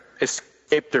kind of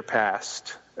escape their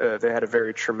past. They had a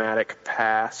very traumatic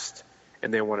past,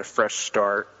 and they want a fresh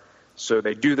start. So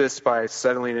they do this by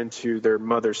settling into their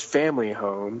mother's family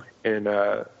home in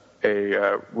a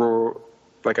rural,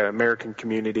 like an American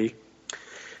community.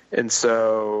 And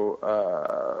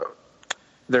so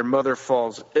their mother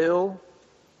falls ill,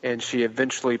 and she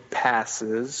eventually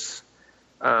passes.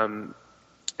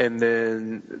 And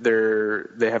then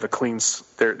they have a clean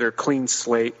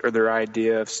slate, or their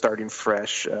idea of starting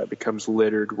fresh becomes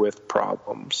littered with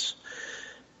problems.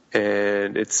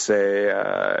 And it's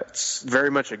very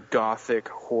much a gothic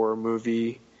horror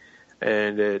movie,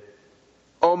 and it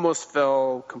almost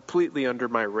fell completely under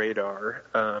my radar,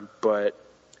 but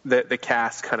the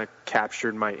cast kind of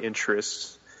captured my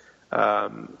interest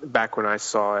back when I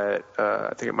saw it.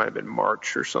 I think it might have been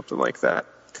March or something like that.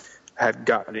 I had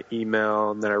gotten an email,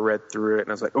 and then I read through it, and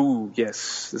I was like, "Oh,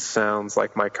 yes, this sounds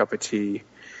like my cup of tea."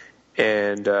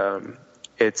 And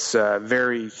it's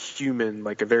very human,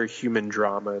 like a very human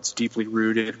drama. It's deeply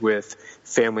rooted with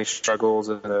family struggles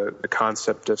and the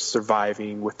concept of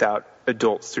surviving without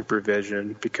adult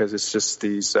supervision, because it's just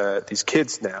these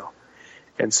kids now.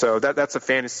 And so that's a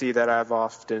fantasy that I've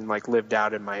often lived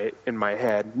out in my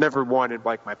head. Never wanted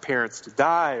my parents to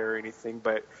die or anything,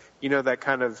 but that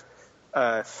kind of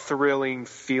thrilling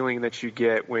feeling that you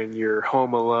get when you're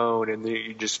home alone and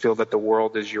you just feel that the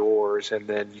world is yours, and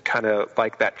then you kind of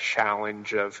like that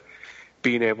challenge of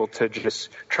being able to just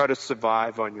try to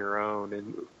survive on your own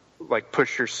and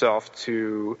push yourself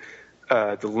to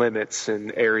the limits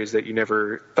in areas that you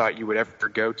never thought you would ever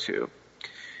go to.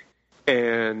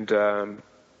 And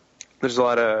There's a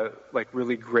lot of like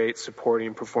really great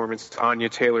supporting performances. Anya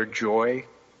Taylor-Joy,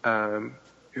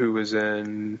 who was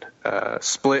in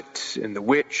Split and The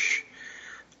Witch.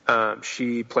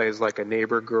 She plays like a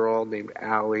neighbor girl named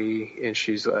Allie, and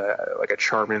she's like a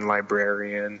charming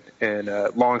librarian and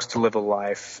longs to live a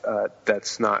life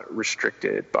that's not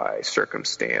restricted by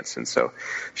circumstance. And so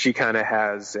she kind of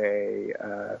has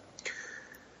a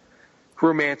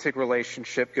romantic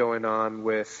relationship going on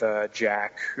with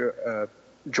Jack,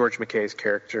 George McKay's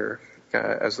character,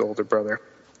 as the older brother.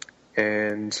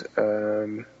 And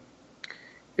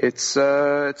it's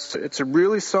a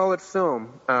really solid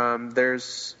film.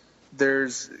 There's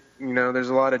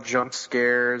a lot of jump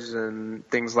scares and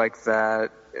things like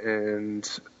that,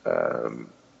 and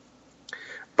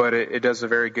but it does a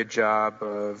very good job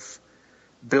of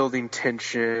building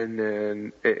tension,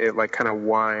 and it like kind of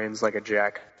whines like a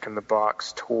Jack in the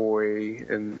Box toy.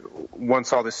 And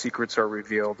once all the secrets are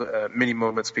revealed, many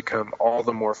moments become all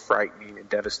the more frightening and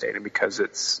devastating because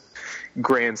it's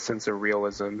grand sense of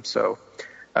realism. So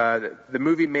the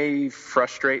movie may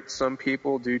frustrate some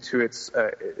people due to it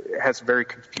has a very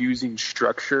confusing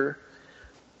structure,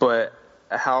 but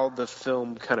how the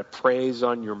film kind of preys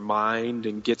on your mind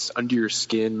and gets under your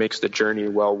skin makes the journey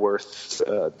well worth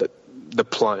the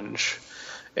plunge.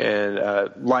 And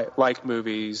like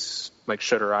movies like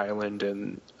Shutter Island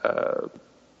and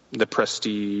The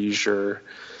Prestige or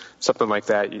something like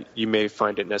that, you may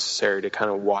find it necessary to kind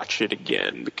of watch it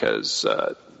again because,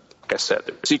 like I said,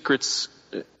 there are secrets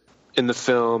in the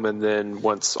film, and then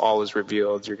once all is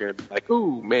revealed, you're going to be like,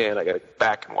 "Ooh, man, I got to go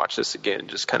back and watch this again," and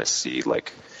just kind of see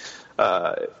like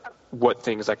what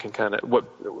things I can what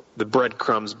the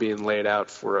breadcrumbs being laid out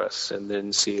for us, and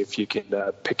then see if you can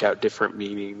pick out different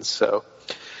meanings. So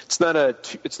it's not a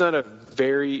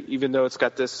very, even though it's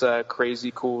got this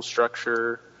crazy cool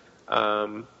structure,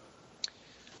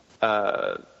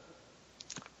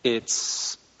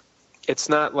 it's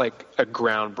not like a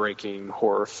groundbreaking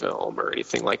horror film or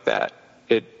anything like that.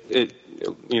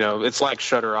 It's like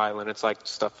Shutter Island. It's like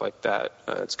stuff like that.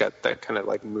 It's got that kind of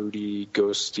like moody,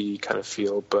 ghosty kind of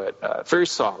feel, but very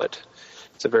solid.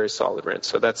 It's a very solid rent.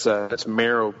 So that's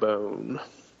Marrowbone.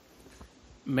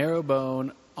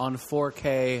 Marrowbone on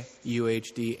 4K,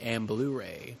 UHD, and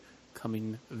Blu-ray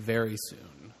coming very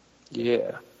soon.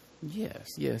 Yeah.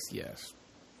 Yes.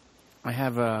 I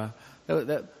have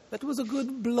that was a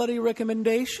good bloody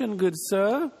recommendation, good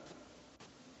sir.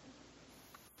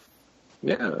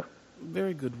 Yeah.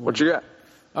 Very good one. What you got?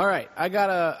 All right, I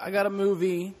got a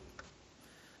movie.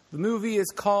 The movie is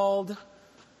called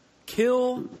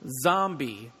Kill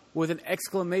Zombie with an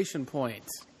exclamation point.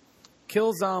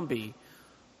 Kill Zombie.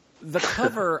 The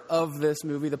cover of this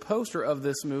movie, the poster of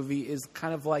this movie is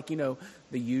kind of like, the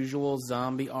usual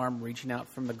zombie arm reaching out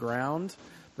from the ground.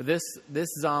 But this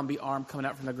zombie arm coming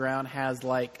out from the ground has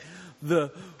like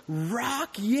the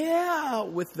rock, yeah,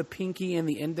 with the pinky and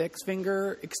the index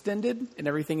finger extended and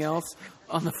everything else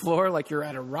on the floor like you're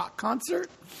at a rock concert.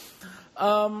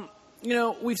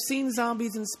 We've seen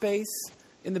zombies in space,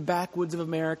 in the backwoods of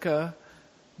America,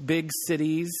 big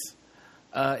cities,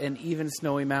 and even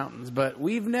snowy mountains. But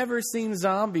we've never seen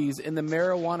zombies in the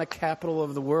marijuana capital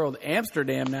of the world,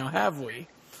 Amsterdam, now have we?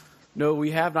 No,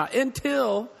 we have not.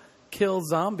 Until Kill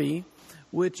Zombie,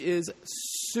 which is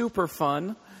super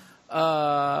fun.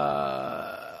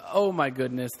 Oh my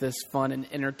goodness, this fun and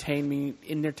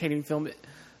entertaining film.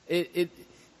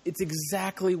 It's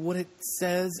exactly what it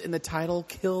says in the title,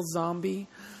 Kill Zombie.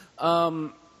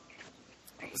 The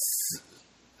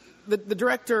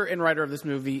director and writer of this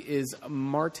movie is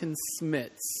Martin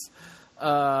Smits.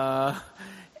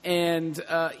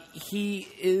 He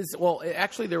is, well,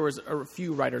 actually there was a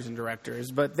few writers and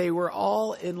directors, but they were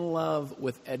all in love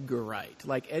with Edgar Wright.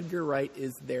 Like, Edgar Wright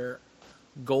is their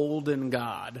golden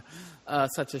god,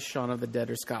 such as Shaun of the Dead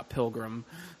or Scott Pilgrim.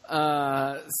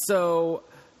 So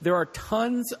there are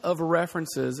tons of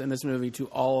references in this movie to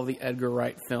all of the Edgar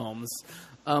Wright films.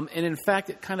 And in fact,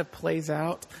 it kind of plays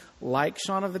out like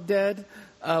Shaun of the Dead,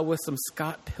 with some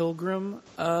Scott Pilgrim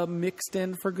mixed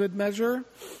in for good measure.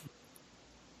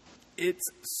 It's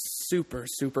super,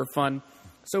 super fun.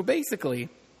 So basically,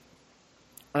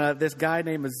 this guy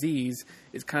named Aziz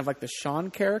is kind of like the Sean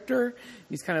character.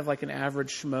 He's kind of like an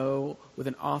average schmo with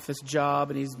an office job,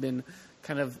 and he's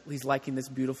liking this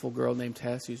beautiful girl named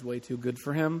Tess who's way too good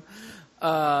for him.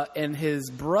 And his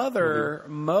brother,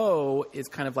 Mo, is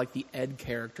kind of like the Ed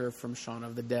character from Shaun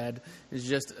of the Dead. He's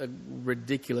just a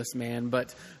ridiculous man.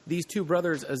 But these two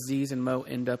brothers, Aziz and Mo,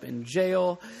 end up in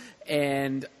jail.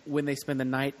 And when they spend the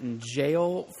night in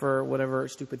jail for whatever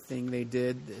stupid thing they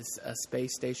did, a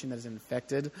space station that is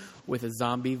infected with a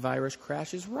zombie virus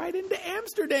crashes right into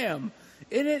Amsterdam.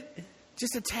 And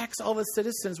just attacks all the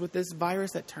citizens with this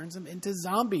virus that turns them into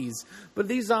zombies. But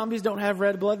these zombies don't have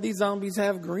red blood. These zombies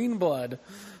have green blood.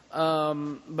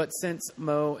 But since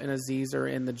Mo and Aziz are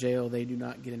in the jail, they do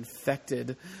not get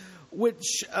infected,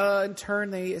 which in turn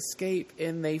they escape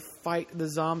and they fight the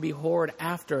zombie horde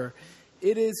after.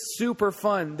 It is super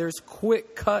fun. There's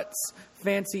quick cuts,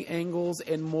 fancy angles,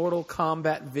 and Mortal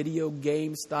Kombat video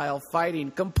game style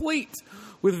fighting, complete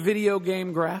with video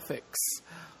game graphics.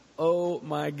 Oh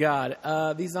my God.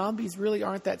 These zombies really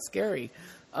aren't that scary.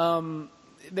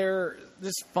 They're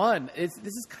just fun. This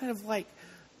is kind of like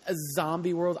a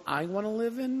zombie world I want to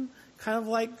live in. Kind of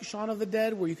like Shaun of the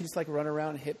Dead, where you can just like run around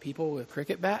and hit people with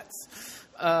cricket bats.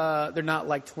 They're not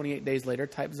like 28 Days Later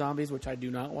type zombies, which I do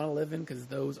not want to live in because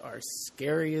those are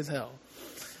scary as hell.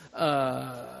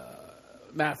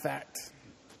 Matter of fact,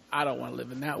 I don't want to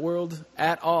live in that world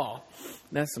at all.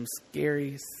 That's some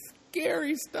scary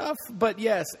stuff. But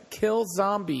yes, Kill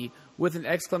Zombie with an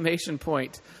exclamation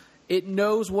point. It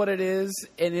knows what it is,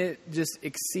 and it just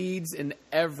exceeds in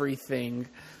everything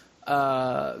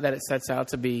that it sets out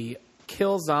to be.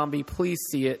 Kill Zombie, please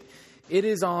see it. It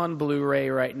is on Blu-ray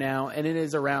right now, and it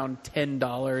is around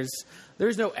 $10.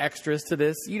 There's no extras to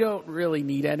this. You don't really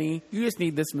need any. You just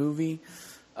need this movie.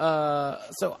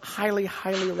 So highly,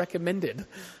 highly recommended.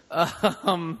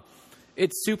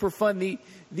 It's super fun.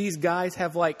 These guys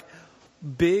have like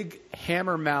big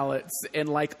hammer mallets and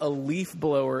like a leaf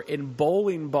blower and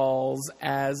bowling balls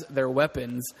as their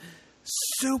weapons.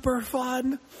 Super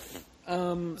fun.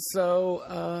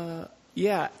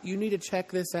 Yeah, you need to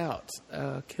check this out.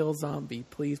 Kill Zombie.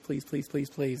 Please, please, please, please,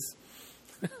 please.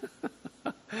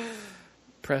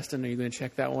 Preston, are you going to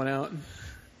check that one out?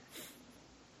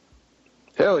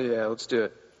 Hell yeah, let's do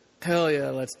it. Hell yeah,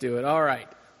 let's do it. All right.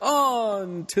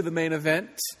 On to the main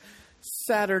event.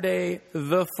 Saturday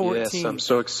the 14th. Yes, I'm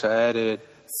so excited.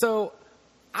 So,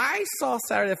 I saw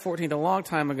Saturday the 14th a long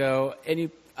time ago, and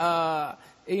it's a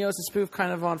spoof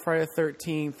kind of on Friday the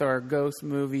 13th or ghost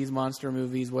movies, monster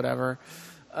movies, whatever.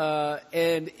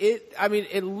 And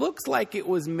it looks like it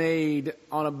was made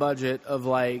on a budget of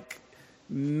like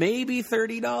maybe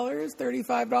 $30,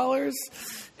 $35.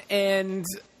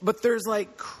 But there's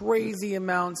like crazy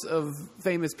amounts of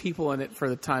famous people in it for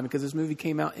the time because this movie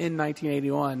came out in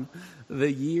 1981,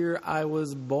 the year I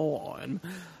was born.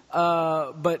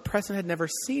 But Preston had never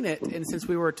seen it, and since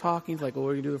we were talking, like, well,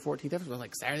 we're going to do the 14th episode, I was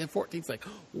like, Saturday the 14th? Like,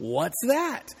 what's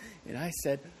that? And I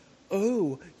said,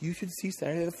 oh, you should see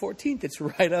Saturday the 14th. It's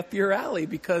right up your alley,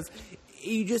 because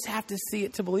you just have to see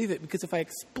it to believe it, because if I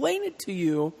explain it to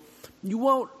you, you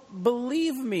won't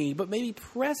believe me. But maybe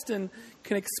Preston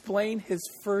can explain his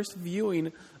first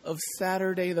viewing of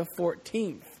Saturday the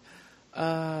 14th.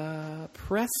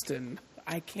 Preston,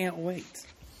 I can't wait.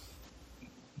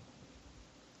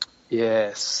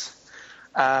 Yes.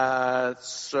 I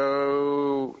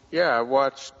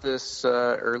watched this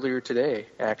earlier today,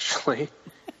 actually.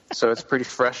 So it's pretty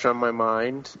fresh on my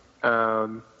mind.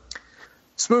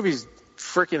 This movie's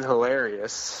freaking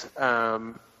hilarious.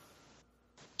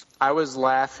 I was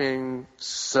laughing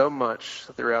so much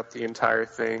throughout the entire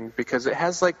thing because it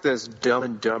has like this Dumb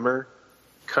and Dumber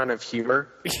kind of humor.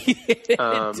 It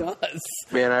does.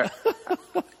 Man,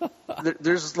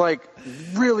 there's like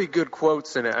really good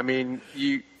quotes in it. I mean,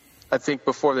 I think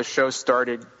before the show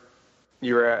started,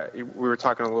 we were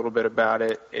talking a little bit about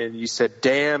it, and you said,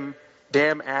 damn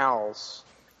owls.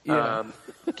 Yeah.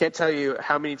 Can't tell you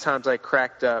how many times I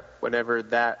cracked up whenever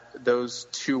those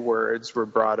two words were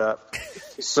brought up.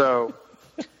 So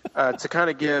to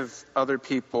kind of give other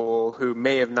people who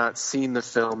may have not seen the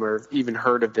film or even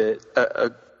heard of it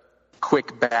a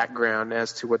quick background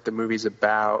as to what the movie's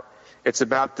about. It's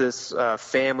about this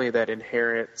family that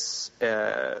inherits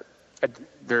their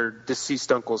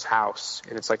deceased uncle's house,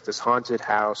 and it's like this haunted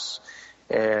house.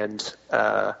 And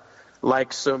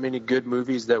like so many good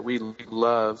movies that we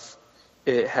love,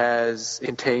 it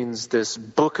contains this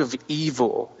book of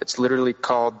evil. It's literally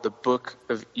called the Book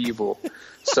of Evil.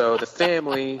 So the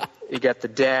family, you got the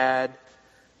dad.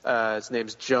 His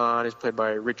name's John. He's played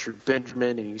by Richard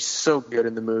Benjamin, and he's so good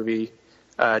in the movie.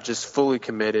 Just fully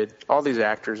committed. All these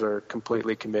actors are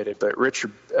completely committed, but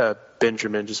Richard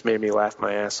Benjamin just made me laugh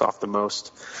my ass off the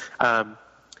most. And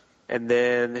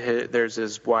then there's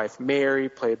his wife, Mary,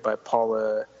 played by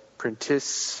Paula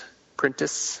Prentice.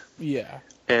 Yeah.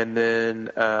 And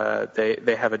then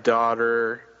they have a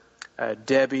daughter,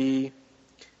 Debbie,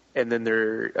 and then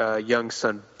their young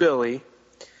son, Billy.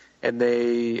 And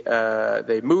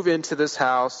they move into this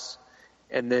house,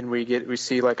 and then we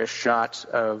see like a shot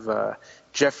of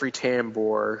Jeffrey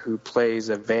Tambor, who plays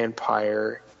a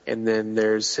vampire, and then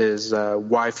there's his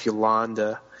wife,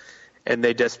 Yolanda. and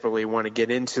they desperately want to get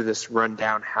into this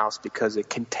rundown house because it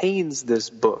contains this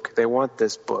book. They want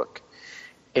this book.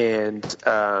 And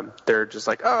they're just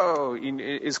like, oh,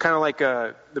 it's kind of like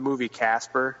the movie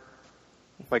Casper.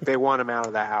 Like, they want them out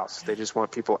of the house. They just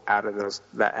want people out of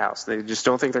that house. They just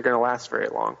don't think they're going to last very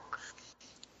long.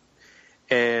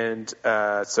 And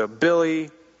so Billy,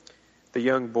 the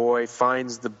young boy,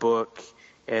 finds the book,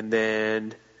 and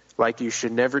then, like you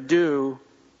should never do,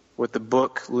 with the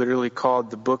book literally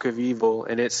called the Book of Evil,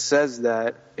 and it says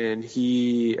that, and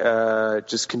he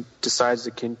just decides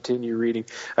to continue reading.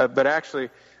 But actually,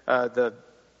 the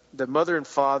mother and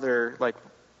father, like,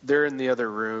 they're in the other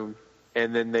room,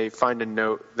 and then they find a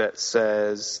note that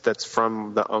says, that's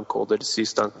from the uncle, the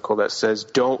deceased uncle, that says,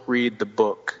 don't read the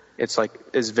book. It's like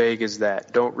as vague as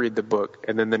that. Don't read the book.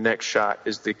 And then the next shot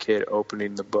is the kid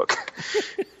opening the book.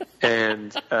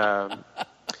 And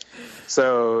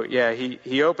so, yeah,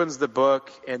 he opens the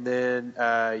book, and then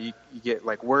you get,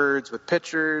 like, words with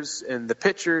pictures, and the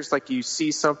pictures, like, you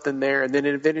see something there, and then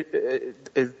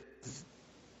it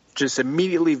just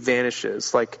immediately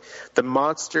vanishes. Like, the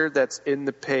monster that's in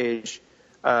the page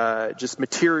just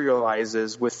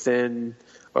materializes within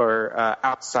or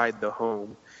outside the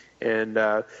home. And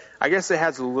I guess it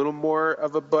has a little more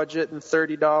of a budget than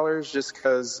 $30, just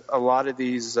because a lot of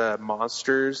these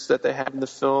monsters that they have in the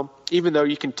film, even though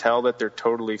you can tell that they're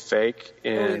totally fake,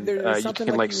 and you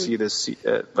can like see this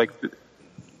like.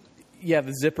 Yeah,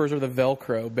 the zippers or the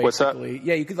Velcro, basically. What's up?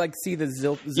 Yeah, you could like see the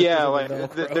zippers. Yeah, of like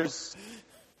the Velcro.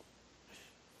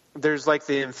 There's like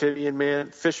the amphibian man,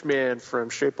 fish man from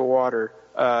Shape of Water.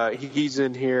 He's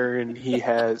in here, and he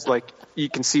has, like, you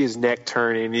can see his neck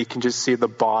turning. You can just see the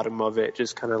bottom of it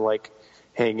just kind of like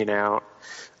hanging out.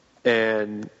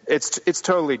 And it's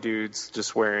totally dudes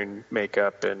just wearing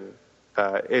makeup, and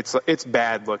it's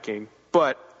bad looking,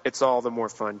 but it's all the more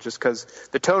fun just because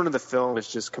the tone of the film is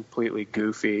just completely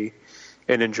goofy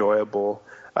and enjoyable.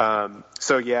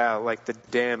 So yeah, like the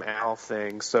damn owl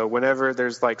thing. So whenever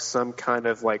there's like some kind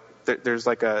of like, there's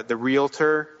like the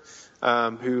realtor,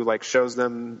 who like shows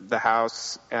them the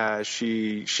house,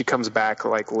 she comes back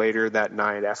like later that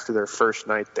night after their first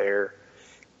night there.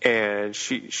 And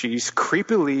she's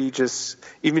creepily just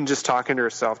talking to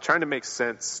herself, trying to make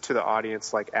sense to the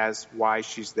audience, like as why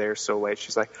she's there so late.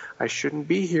 She's like, I shouldn't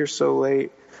be here so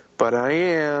late, but I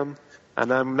am.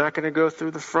 And I'm not going to go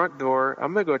through the front door.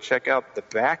 I'm going to go check out the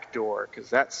back door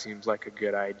because that seems like a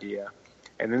good idea.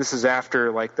 And then this is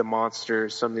after, like,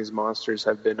 some of these monsters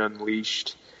have been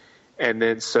unleashed. And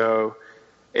then so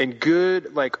in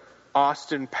good, like,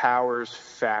 Austin Powers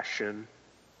fashion,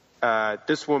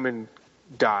 this woman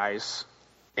dies.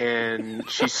 And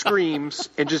she screams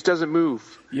and just doesn't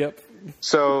move. Yep.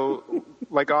 So,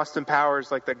 like Austin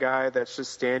Powers, like the guy that's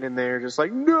just standing there, just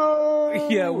like, no.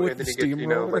 Yeah, with the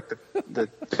steamroller. Like the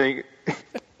thing.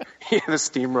 Yeah, the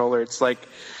steamroller. It's like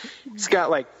he's got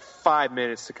like 5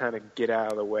 minutes to kind of get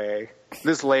out of the way.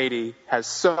 This lady has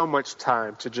so much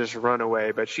time to just run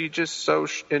away, but she's just so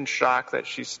in shock that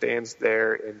she stands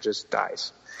there and just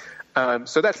dies.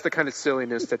 So that's the kind of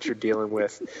silliness that you're dealing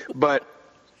with. But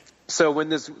so when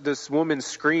this woman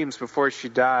screams before she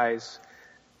dies,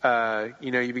 you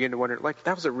begin to wonder, like,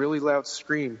 that was a really loud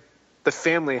scream. The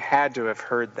family had to have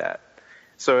heard that.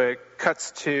 So it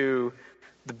cuts to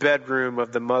the bedroom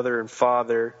of the mother and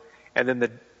father, and then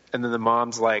the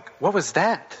mom's like, what was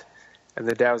that? And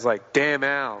the dad was like, damn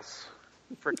owls,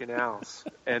 freaking owls.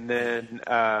 And then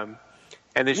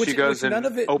she goes and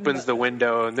opens the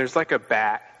window, and there's like a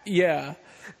bat. Yeah,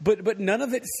 but none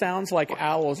of it sounds like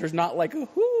owls. There's not like a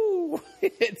whoo.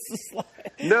 It's just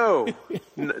like no,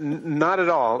 not at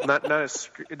all. Not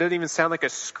it doesn't even sound like a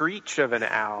screech of an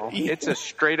owl. Yeah. It's a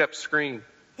straight up scream,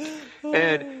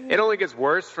 and it only gets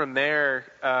worse from there.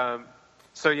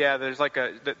 So yeah, there's like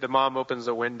the mom opens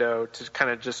a window to kind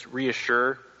of just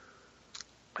reassure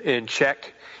and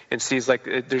check, and sees like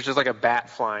there's just like a bat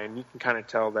flying. You can kind of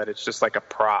tell that it's just like a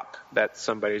prop that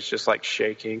somebody's just like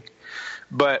shaking.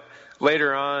 But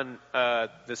later on,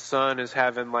 the son is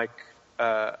having like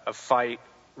a fight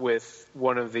with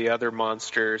one of the other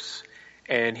monsters,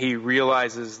 and he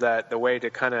realizes that the way to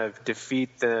kind of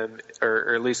defeat them,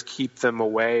 or at least keep them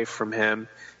away from him,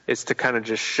 is to kind of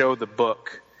just show the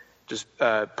book, just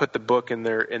put the book in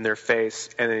their face,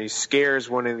 and then he scares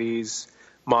one of these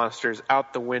monsters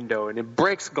out the window, and it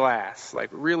breaks glass like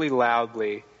really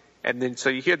loudly. And then so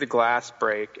you hear the glass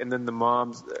break, and then the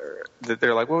moms,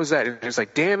 they're like, what was that? And it's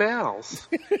like, damn owls.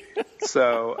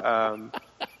 So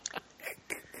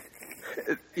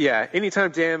yeah,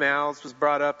 anytime damn owls was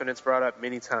brought up, and it's brought up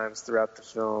many times throughout the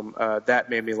film, that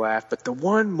made me laugh. But there's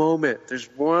one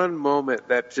moment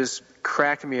that just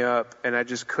cracked me up, and I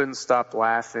just couldn't stop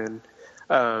laughing.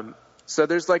 So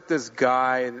there's like this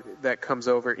guy that comes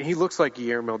over. He looks like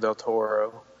Guillermo del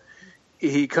Toro.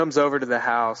 He comes over to the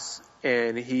house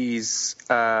and he's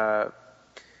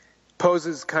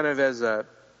poses kind of as a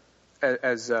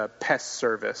pest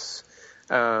service.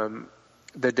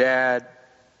 The dad,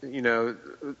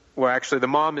 actually the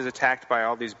mom is attacked by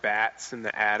all these bats in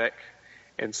the attic.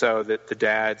 And so the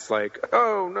dad's like,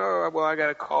 oh, no, well, I got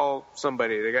to call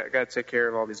somebody. They got to take care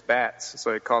of all these bats.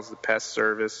 So he calls the pest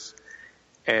service.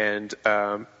 And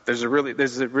there's a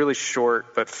really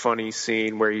short but funny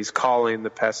scene where he's calling the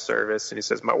pest service. And he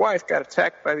says, my wife got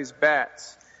attacked by these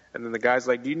bats. And then the guy's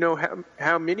like, do you know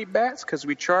how many bats? Because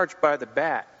we charge by the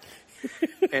bat.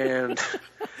 And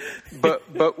but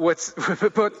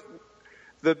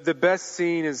the best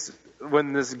scene is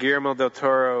when this Guillermo del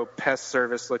Toro pest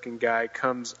service looking guy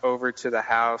comes over to the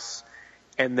house,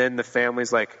 and then the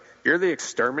family's like, you're the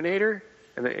exterminator?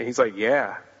 And he's like,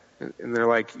 yeah. And they're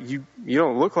like, you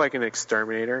don't look like an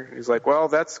exterminator. And he's like, well,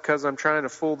 that's because I'm trying to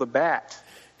fool the bat.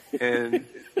 And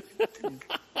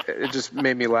it just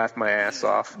made me laugh my ass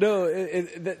off. No,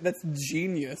 that's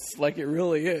genius. Like, it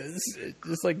really is. It's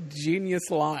just like genius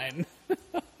line.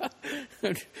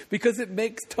 Because it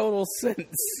makes total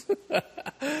sense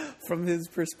from his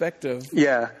perspective.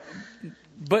 Yeah.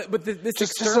 But this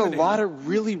just a lot of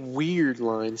really weird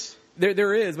lines.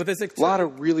 There is, but this a lot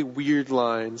of really weird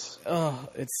lines. Oh,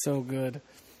 it's so good.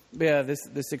 Yeah,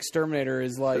 this exterminator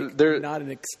is like not an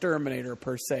exterminator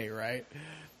per se, right?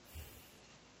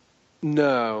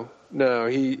 No,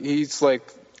 he's like,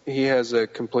 he has a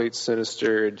complete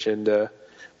sinister agenda,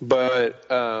 but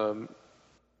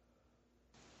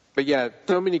yeah,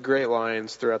 so many great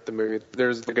lines throughout the movie.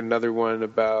 There's like another one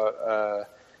about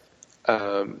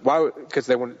why, because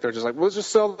they're just like, well, let's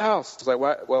just sell the house. It's like,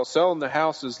 why? Well, selling the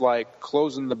house is like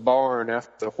closing the barn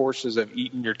after the horses have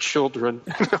eaten your children.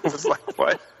 I was like,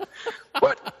 what?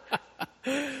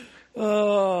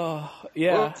 Oh,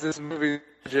 yeah. What's this movie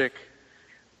magic?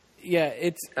 Yeah,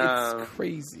 it's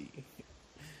crazy.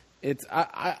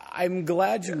 I'm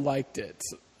glad you liked it,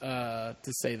 to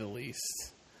say the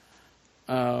least.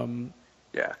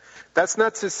 Yeah, that's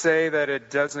not to say that it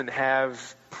doesn't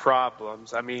have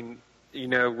problems. I mean,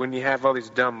 when you have all these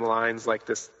dumb lines like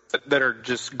this that are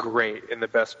just great in the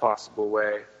best possible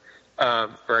way, or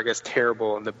I guess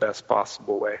terrible in the best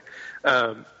possible way.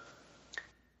 I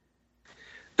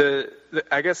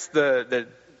guess the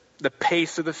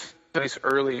pace of the place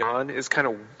early on is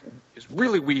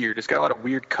really weird. It's got a lot of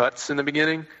weird cuts in the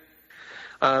beginning.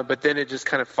 But then it just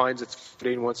kind of finds its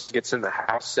footing once it gets in the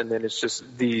house, and then it's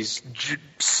just these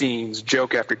scenes,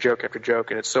 joke after joke after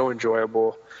joke, and it's so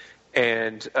enjoyable.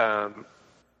 And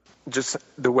just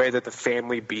the way that the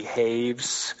family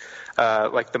behaves,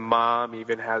 like the mom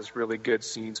even has really good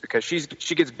scenes because she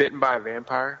gets bitten by a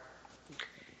vampire,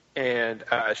 and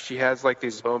she has like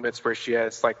these moments where she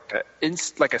has like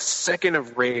a second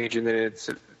of rage, and then it's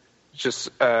just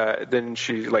then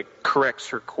she like corrects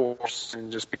her course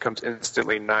and just becomes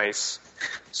instantly nice.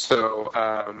 So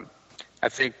I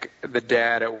think the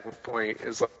dad at one point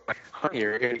is like, honey,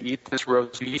 you're going to eat this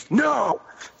roast beef? No!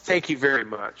 Thank you very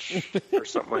much. Or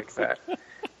something like that.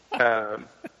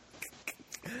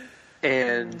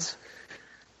 And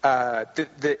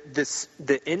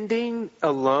the ending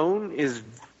alone is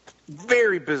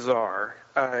very bizarre.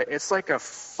 It's like a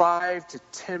 5 to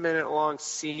 10 minute long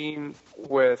scene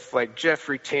with like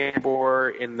Jeffrey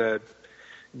Tambor in the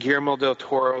Guillermo del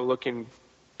Toro looking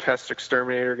pest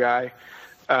exterminator guy,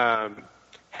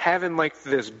 having like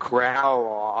this growl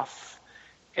off,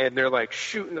 and they're like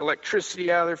shooting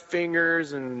electricity out of their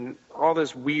fingers and all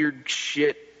this weird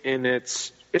shit, and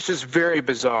it's just very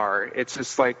bizarre. It's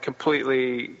just like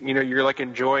completely, you're like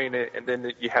enjoying it, and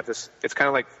then you have this, it's kind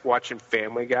of like watching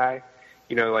Family Guy.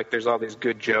 Like there's all these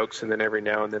good jokes, and then every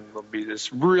now and then there'll be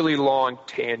this really long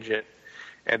tangent,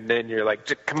 and then you're like,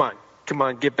 come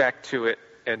on, get back to it,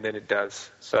 and then it does.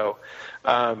 So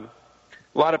a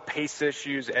lot of pace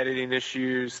issues, editing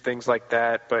issues, things like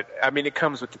that. But, I mean, it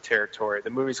comes with the territory. The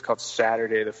movie's called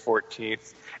Saturday the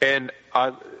 14th. And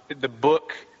the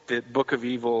book of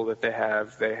Evil that they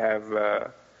have,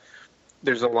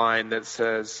 there's a line that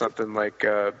says something like,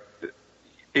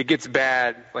 it gets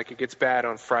bad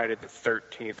on Friday the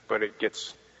 13th, but it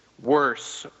gets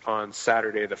worse on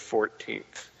Saturday the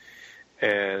 14th.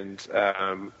 And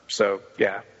so,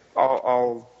 yeah,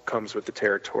 all comes with the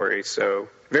territory. So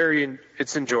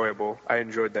it's enjoyable. I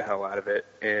enjoyed the hell out of it.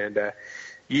 And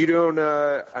you don't,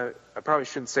 I probably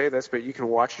shouldn't say this, but you can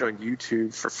watch it on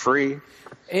YouTube for free.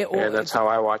 And that's how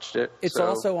I watched it. It's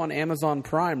also on Amazon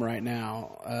Prime right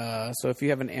now. So if you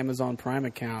have an Amazon Prime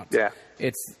account,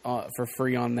 it's for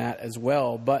free on that as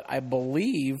well. But I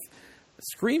believe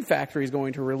Scream Factory is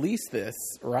going to release this,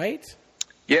 right?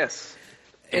 Yes.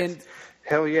 And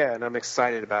hell yeah, and I'm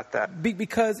excited about that.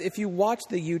 Because if you watch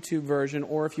the YouTube version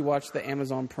or if you watch the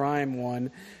Amazon Prime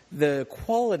one, the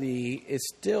quality is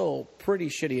still pretty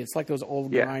shitty. It's like those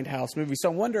old grindhouse movies.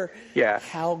 So I wonder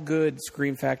how good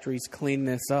Scream Factory's clean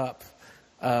this up,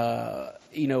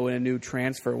 in a new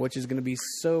transfer, which is going to be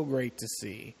so great to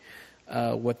see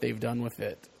what they've done with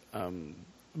it.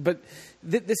 But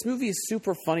this movie is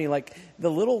super funny. Like,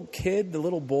 the little kid, the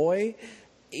little boy...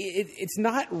 It's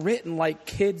not written like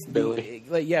kids. Billy.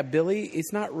 Billy.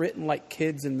 It's not written like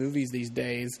kids in movies these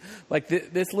days. Like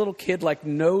this little kid, like,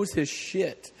 knows his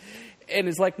shit, and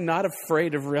is like not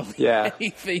afraid of really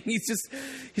anything.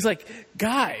 He's like,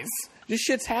 guys, this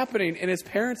shit's happening, and his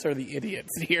parents are the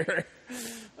idiots here.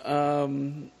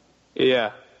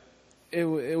 It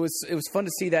was fun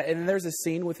to see that. And then there's a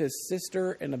scene with his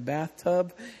sister in a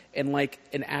bathtub and like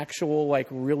an actual like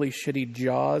really shitty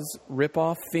Jaws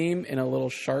ripoff theme in a little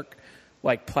shark,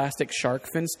 like plastic shark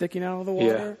fin sticking out of the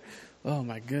water. Yeah. Oh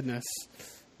my goodness.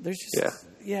 There's just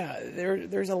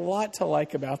there's a lot to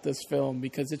like about this film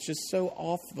because it's just so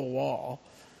off the wall.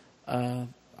 I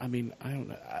don't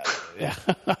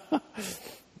know.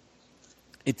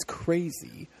 It's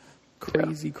crazy.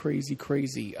 Crazy.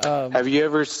 Have you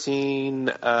ever seen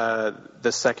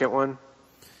the second one?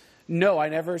 No, I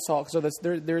never saw. So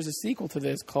there's a sequel to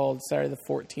this called Saturday the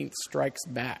 14th Strikes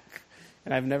Back,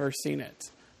 and I've never seen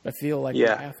it. I feel like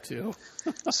I have to.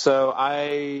 So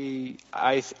I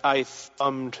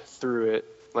thumbed through it,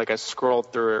 like I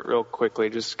scrolled through it real quickly,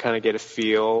 just to kind of get a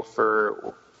feel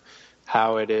for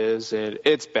how it is, and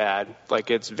it's bad. Like,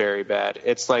 it's very bad.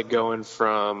 It's like going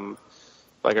from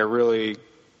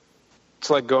It's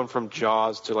like going from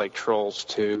Jaws to like Trolls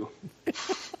 2.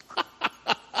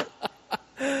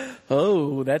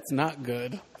 Oh, that's not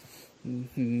good.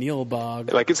 Neil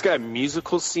Bog. Like, it's got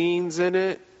musical scenes in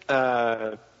it.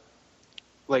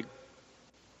 Like,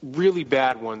 really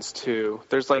bad ones, too.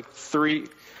 There's like 3...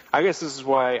 I guess this is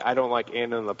why I don't like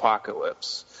Anna and the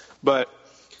Apocalypse. But...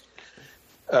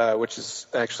 which is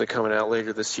actually coming out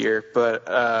later this year. But,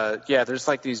 there's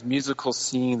like these musical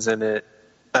scenes in it.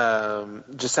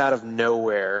 Just out of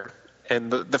nowhere.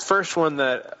 And the first one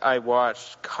that I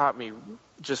watched caught me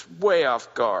just way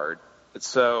off guard.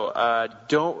 So I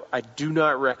do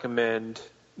not recommend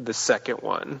the second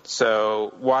one.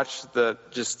 So watch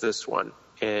just this one,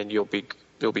 and you'll be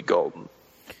golden.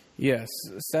 Yes,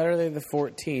 Saturday the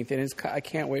 14th, and I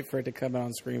can't wait for it to come out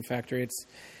on Scream Factory.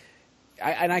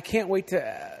 I can't wait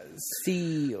to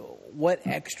see what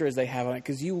extras they have on it,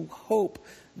 because you hope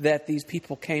that these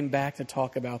people came back to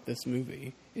talk about this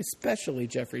movie, especially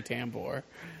Jeffrey Tambor.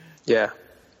 Yeah.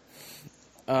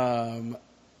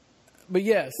 But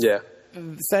yes. Yeah.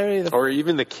 Saturday or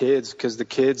even the kids, because the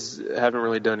kids haven't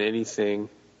really done anything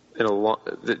in a long.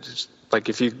 Like,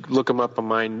 if you look them up on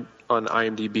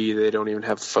IMDb, they don't even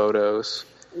have photos.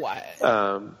 What?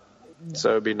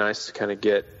 So it'd be nice to kind of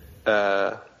get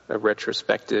a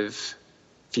retrospective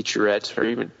featurette, or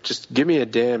even just give me a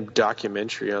damn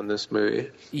documentary on this movie.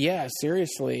 Yeah,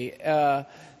 seriously.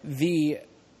 The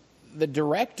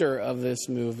director of this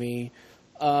movie,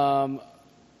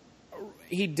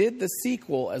 he did the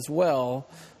sequel as well,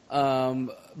 and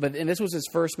this was his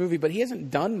first movie, but he hasn't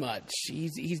done much.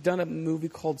 He's done a movie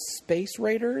called Space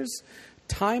Raiders,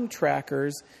 Time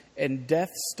Trackers, and Death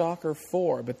Stalker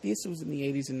 4, but this was in the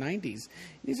 80s and 90s.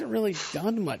 He hasn't really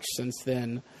done much since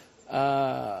then.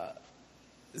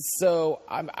 So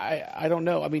I don't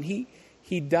know. I mean,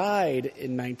 he died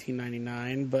in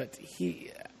 1999, but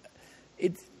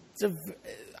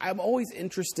I'm always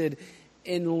interested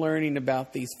in learning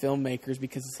about these filmmakers,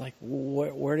 because it's like,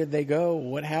 where did they go?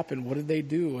 What happened? What did they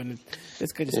do? And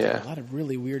this guy just did a lot of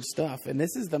really weird stuff. And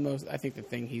this is the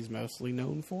thing he's mostly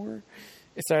known for.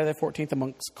 It's Saturday the 14th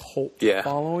amongst cult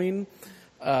following.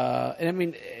 And I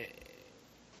mean,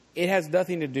 it has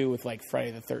nothing to do with like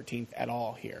Friday the 13th at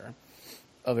all here,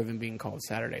 other than being called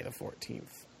Saturday the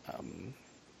 14th.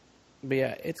 But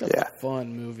yeah, it's a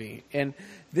fun movie. And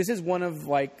this is one of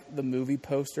like the movie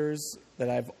posters that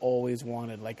I've always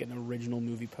wanted, like an original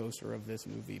movie poster of this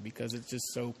movie, because it's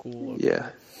just so cool.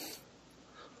 Yeah.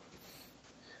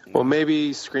 Well,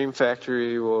 maybe Scream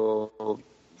Factory will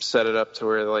set it up to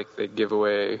where like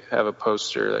they have a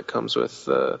poster that comes with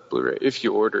Blu-ray if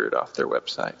you order it off their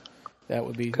website. That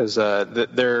would be, because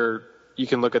you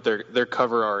can look at their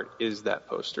cover art is that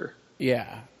poster.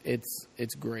 Yeah, it's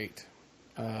great.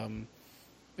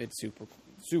 It's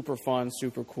super fun,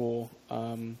 super cool.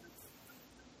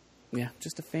 Yeah,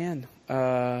 just a fan.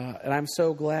 And I'm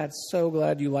so glad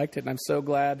you liked it, and I'm so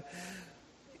glad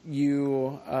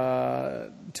you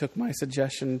took my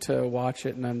suggestion to watch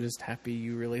it, and I'm just happy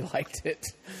you really liked it.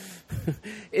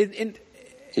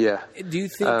 Yeah. Do you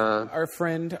think our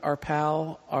friend, our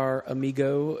pal, our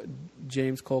amigo,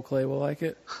 James Cole Clay will like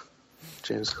it?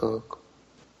 James Cole.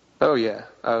 Oh, yeah.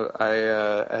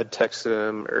 I had texted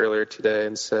him earlier today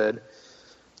and said,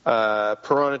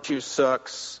 Piranha 2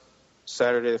 sucks.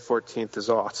 Saturday the 14th is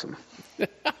awesome.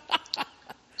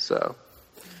 So,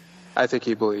 I think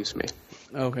he believes me.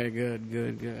 Okay,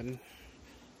 good.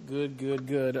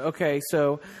 Okay,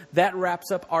 so that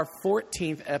wraps up our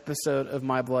 14th episode of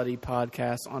My Bloody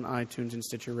Podcast on iTunes and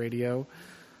Stitcher Radio.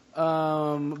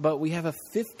 But we have a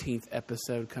 15th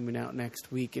episode coming out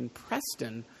next week in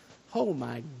Preston. Oh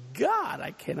my God,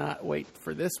 I cannot wait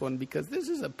for this one because this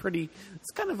is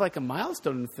it's kind of like a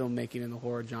milestone in filmmaking in the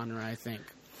horror genre, I think.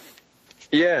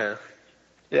 Yeah,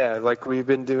 like we've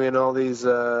been doing all these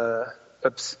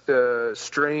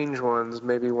strange ones,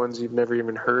 maybe ones you've never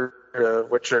even heard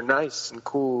of, which are nice and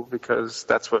cool because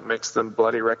that's what makes them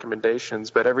bloody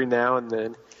recommendations. But every now and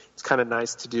then, it's kind of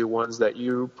nice to do ones that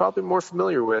you're probably more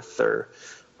familiar with or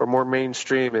more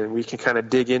mainstream, and we can kind of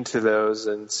dig into those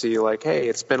and see, like, hey,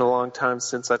 it's been a long time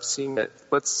since I've seen it.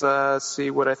 Let's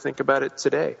see what I think about it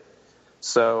today.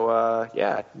 So,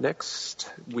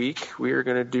 next week we are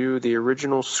going to do the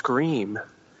original Scream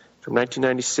from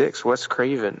 1996, Wes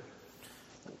Craven.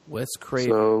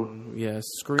 So, yes,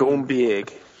 Scream. Going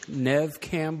big. Neve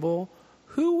Campbell,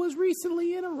 who was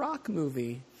recently in a rock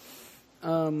movie,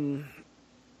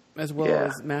 as well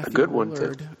as Matthew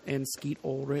Lillard and Skeet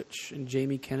Ulrich and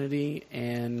Jamie Kennedy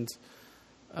and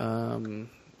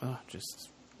just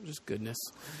goodness.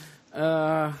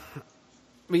 But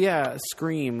yeah,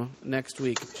 Scream next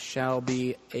week shall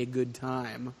be a good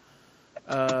time.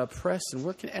 Preston,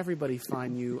 where can everybody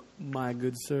find you, my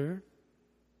good sir?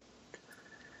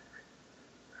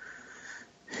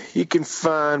 You can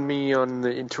find me on the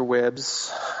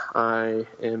interwebs. I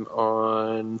am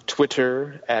on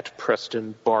Twitter at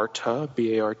Preston Barta,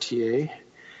 B-A-R-T-A.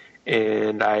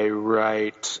 And I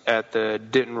write at the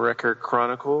Ditton Record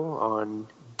Chronicle on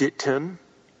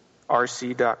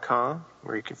DittonRC.com,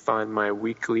 where you can find my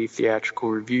weekly theatrical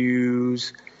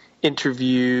reviews,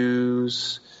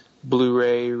 interviews,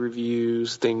 Blu-ray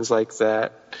reviews, things like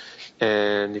that.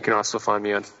 And you can also find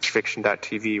me on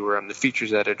Fiction.tv, where I'm the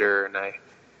features editor, and I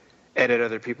edit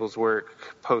other people's work,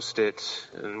 post it,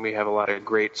 and we have a lot of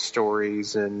great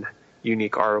stories and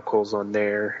unique articles on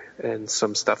there, and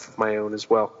some stuff of my own as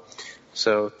well.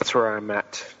 So that's where I'm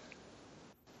at.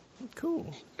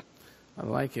 Cool. I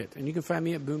like it. And you can find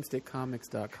me at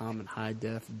boomstickcomics.com and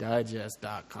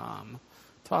highdefdigest.com.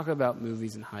 Talk about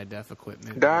movies and high-def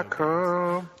equipment.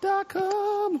 .com.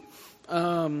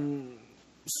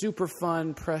 Super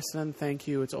fun, Preston. Thank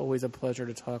you. It's always a pleasure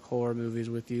to talk horror movies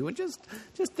with you and just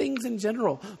things in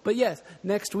general. But yes,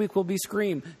 next week will be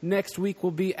Scream. Next week will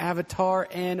be Avatar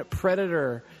and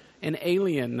Predator and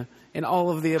Alien and all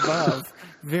of the above.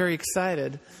 Very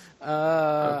excited.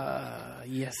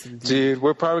 Yes, indeed. Dude,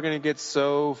 we're probably going to get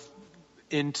so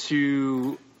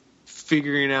into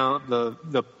figuring out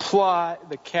the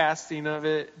plot, the casting of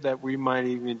it, that we might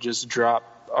even just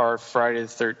drop our Friday the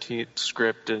 13th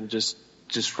script and just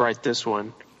write this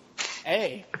one.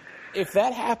 Hey, if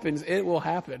that happens, it will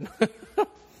happen.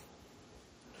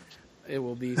 It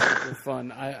will be super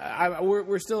fun.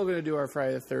 We're still going to do our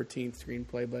Friday the 13th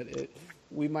screenplay, but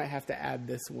we might have to add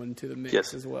this one to the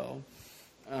mix as well.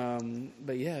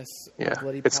 But yes,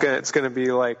 it's going to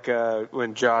be like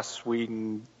when Joss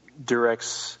Whedon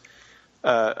directs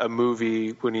a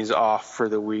movie when he's off for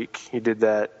the week. He did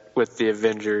that with the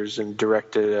Avengers and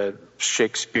directed a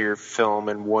Shakespeare film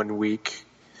in 1 week.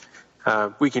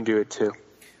 We can do it too.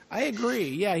 I agree.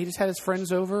 Yeah, he just had his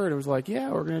friends over and it was like, yeah,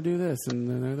 we're going to do this. And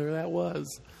then there that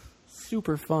was.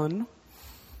 Super fun.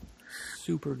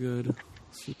 Super good.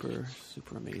 Super,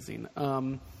 super amazing.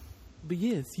 But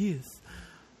yes.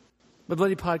 The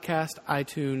Bloody Podcast,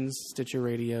 iTunes, Stitcher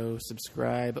Radio,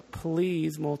 subscribe.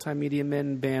 Please, Multimedia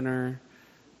Men banner,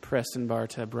 Preston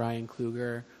Barta, Brian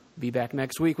Kluger. Be back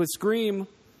next week with Scream.